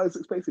not what I was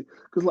expecting,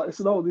 because like I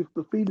said, oh,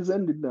 the feed has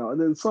ended now, and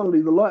then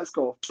suddenly the lights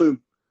go off,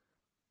 boom,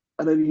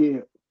 and then you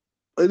hear,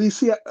 and you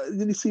see,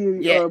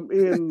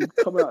 Ian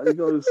come out and he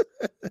goes,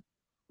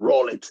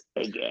 "Roll it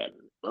again."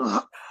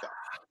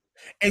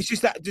 It's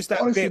just that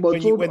Honestly,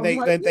 bit when they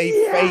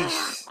yeah!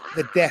 face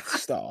the Death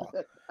Star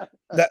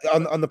that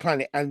on the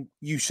planet, and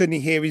you suddenly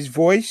hear his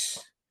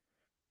voice,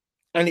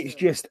 and it's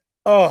just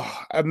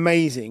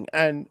amazing.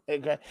 And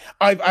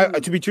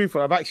to be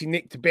truthful, I've actually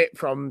nicked a bit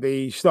from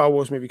the Star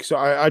Wars movie, because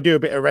I do a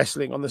bit of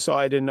wrestling on the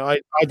side, and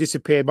I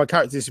disappeared. My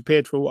character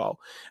disappeared for a while,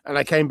 and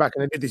I came back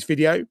and I did this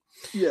video.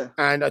 Yeah.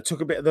 And I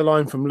took a bit of the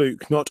line from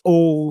Luke: "Not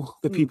all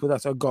the people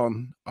that are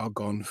gone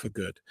for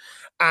good,"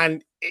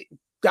 and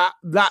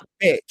that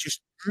bit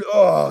just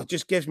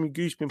gives me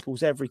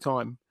goosepimples every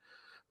time.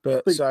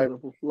 But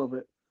incredible, love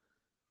it.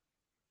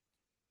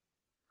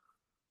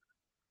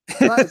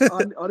 I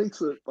need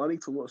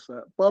to watch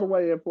that. By the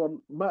way,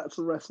 everyone, Matt's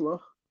a wrestler,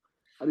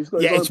 and he's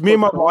got his own it's me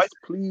and my wife.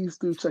 Please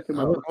do check him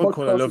out. I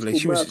call her lovely.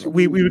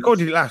 We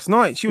recorded it last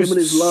night. She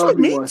was so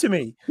mean to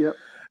me. Yep.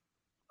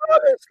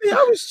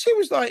 Honestly, she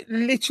was like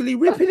literally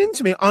ripping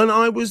into me, and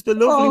I was the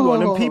lovely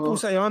one. And people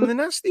say I'm the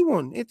nasty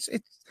one. It's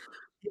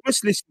you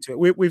must listen to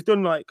it. We've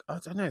done like, I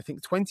don't know, I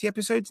think 20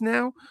 episodes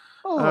now.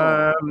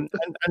 And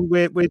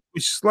we're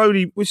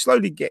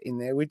slowly getting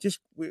there. Wow.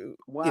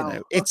 You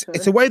know,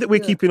 it's a way that we're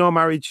keeping our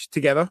marriage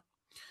together.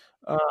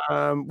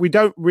 We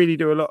don't really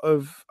do a lot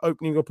of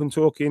opening up and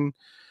talking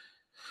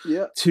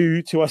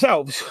to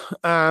ourselves.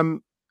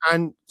 And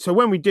so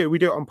when we do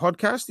it on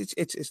podcast.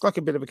 It's like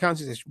a bit of a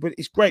counselling session, but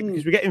it's great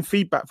because we're getting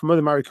feedback from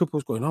other married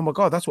couples going, "Oh my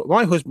God, that's what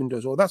my husband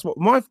does," or "That's what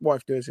my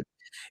wife does."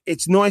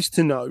 It's nice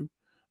to know.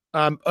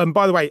 And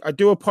by the way, I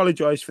do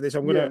apologize for this.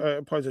 I'm going to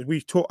apologize.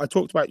 I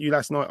talked about you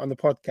last night on the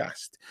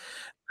podcast,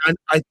 and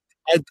I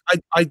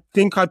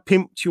think I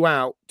pimped you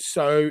out.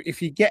 So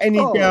if you get any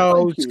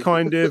girls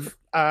kind of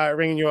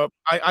ringing you up,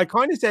 I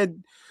kind of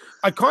said,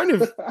 I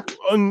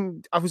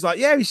was like,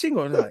 "Yeah, he's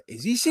single." And I'm like,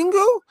 "Is he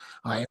single?"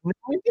 I have no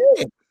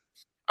idea.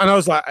 And I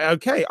was like,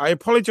 "Okay, I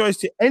apologize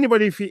to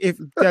anybody if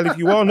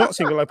you are not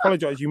single. I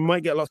apologize. You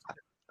might get lost."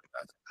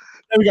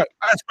 There we go.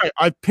 That's great.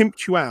 I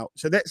pimped you out.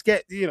 So let's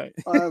get, I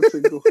am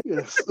single,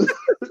 yes.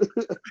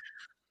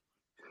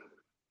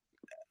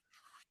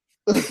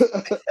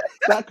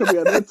 That could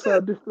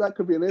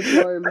be an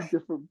entirely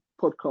different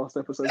podcast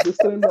episode.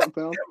 Just in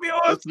lockdown.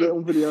 Let's do it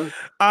on video.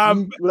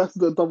 We'll have to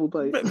do a double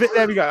date. But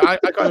there we go. I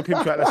kind of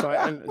pimped you out last night.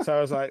 And so I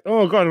was like,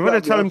 oh God, I'm going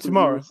to tell him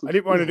tomorrow. Awesome. I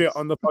didn't want to do it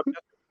on the podcast.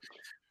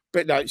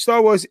 But no,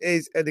 Star Wars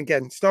is great.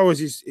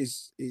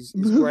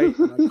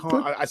 And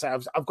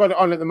I've got it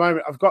on at the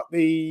moment. I've got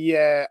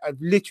I'm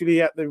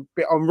literally at the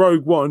bit on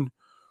Rogue One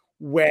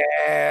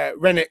where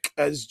Rennick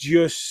has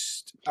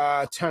just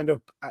turned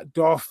up at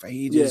Darth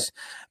Vader's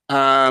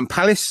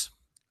palace,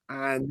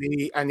 and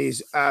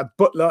his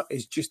butler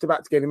is just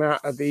about to get him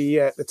out of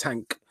the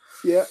tank.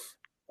 Yeah,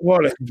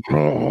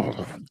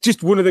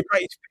 just one of the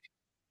greatest.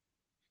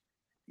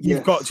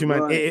 You've got to,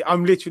 man. Right.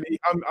 I'm literally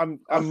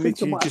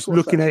just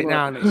looking at it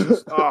now, and it's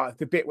just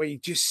the bit where you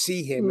just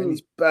see him and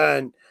he's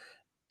burnt,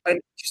 and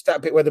just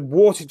that bit where the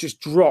water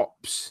just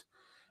drops,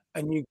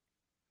 and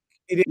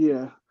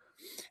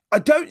I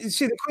don't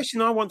see. The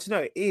question I want to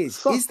know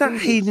is that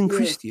Hayden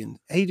Christensen?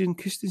 Hayden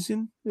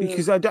Christensen?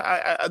 Because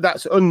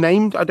that's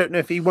unnamed. I don't know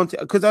if he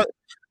wanted, because I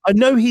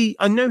know he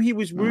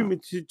was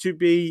rumored to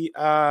be.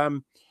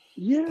 I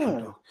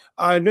know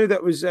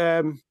that was.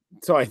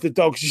 Sorry, the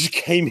dogs just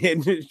came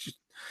in.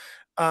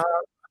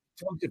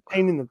 Dogs are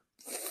pain in the.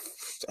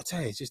 I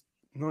tell you, it's just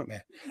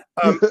nightmare.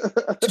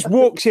 Just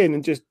walks in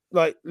and just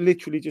like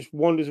literally just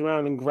wanders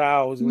around and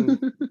growls and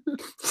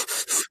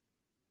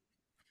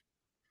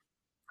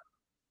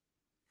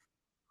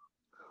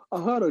I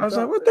heard him. I was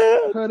like, what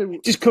the hell?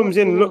 Him, just comes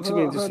in and looks at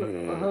me and I just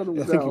heard him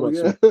I think he wants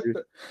some food.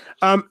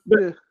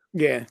 But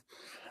yeah.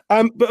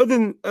 But other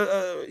than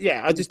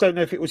yeah, I just don't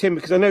know if it was him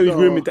because I know it was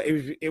rumored that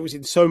it was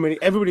in so many.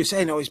 Everybody was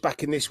saying, "Oh, he's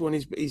back in this one.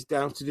 He's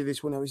down to do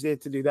this one. I was there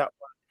to do that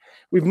one."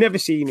 We've never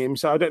seen him,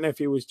 so I don't know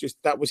if it was just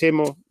that was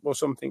him or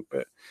something.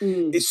 But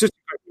it's such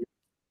a great.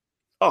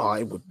 Oh,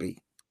 it would be.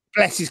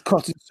 Bless his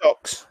cotton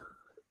socks.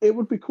 It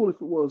would be cool if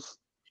it was.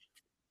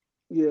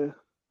 Yeah,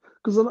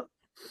 because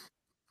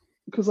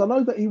I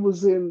know that he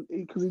was in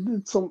because he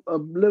did a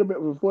little bit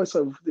of a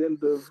voiceover for the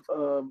end of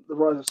the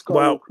Rise of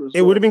Skywalker. Well,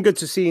 it would have been good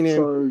to see him.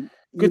 So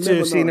good to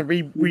have seen a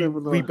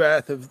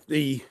rebirth of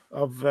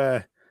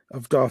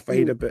Darth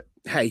Vader. But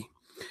hey,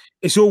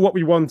 it's all what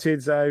we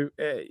wanted. So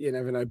you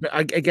never know. But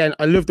again,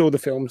 I loved all the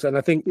films, and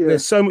I think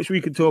there's so much we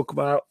could talk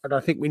about, and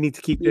I think we need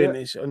to keep doing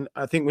this. And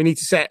I think we need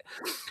to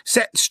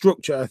set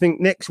structure. I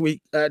think next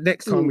week,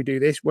 next time we do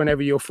this,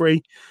 whenever you're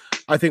free,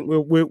 I think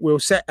we'll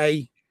set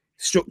a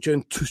structure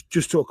and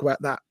just talk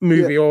about that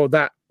movie or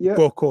that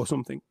book or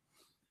something.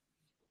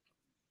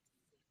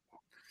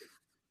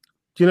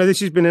 Do you know, this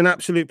has been an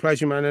absolute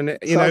pleasure, man, and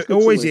you know it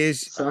always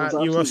is.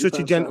 You are such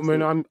a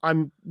gentleman.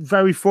 I'm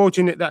very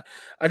fortunate that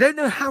I don't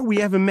know how we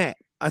ever met.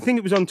 I think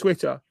it was on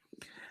Twitter.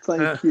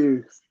 Thank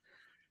you.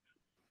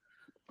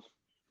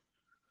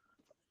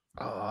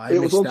 Oh, I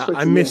missed that.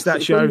 I missed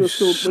that show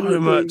so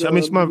much. I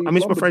miss my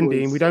friend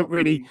Dean. We don't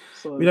really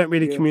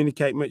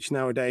communicate much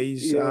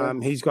nowadays.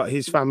 He's got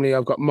his family,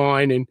 I've got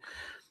mine, and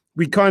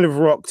we kind of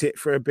rocked it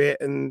for a bit,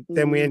 and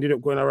then we ended up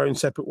going our own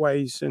separate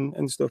ways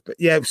and stuff. But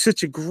yeah, it was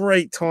such a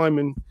great time,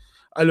 and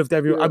I loved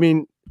everyone.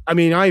 Yeah. I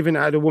mean, I even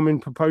had a woman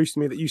propose to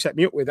me that you set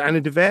me up with, Anna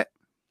DeVette.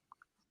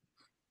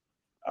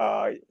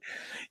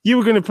 You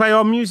were going to play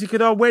our music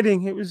at our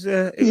wedding. It was.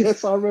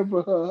 Yes, I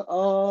remember her.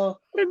 I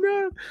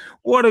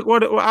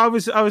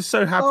was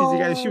so happy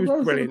together. She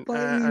was brilliant,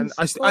 and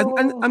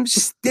I'm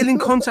still in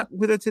contact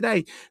with her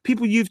today.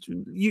 People you've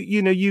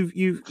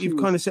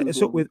kind of set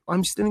us up with,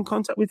 I'm still in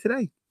contact with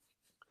today.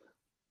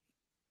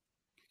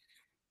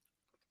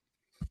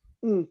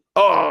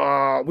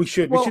 Oh, we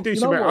should do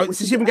something. Let's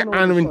see if we can get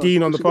Anna and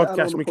Dean on the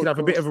podcast, and we could have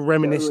a bit of a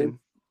reminiscing.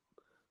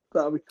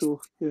 That'd be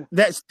cool. Yeah,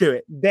 let's do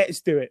it.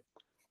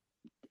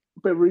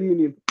 Bit of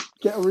reunion.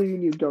 Get a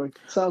reunion going.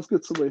 Sounds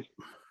good to me.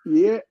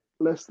 Yeah,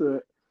 let's do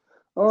it.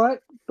 All right,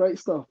 great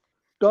stuff,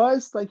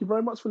 guys. Thank you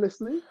very much for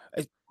listening.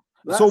 It's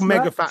all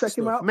mega fat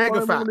stuff.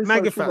 Mega fat.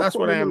 That's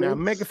what I am now.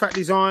 Mega fat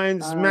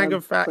designs.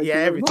 Mega fat. Yeah,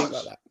 everything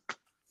like that.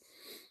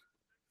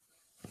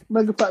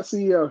 Mega fat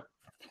CEO.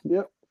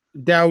 Yep.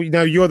 Dal,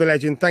 you're the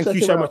legend. Thank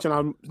you so much, and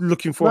I'm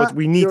looking forward.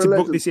 We need to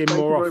book this in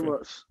more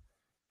often.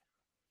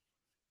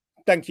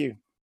 Thank you.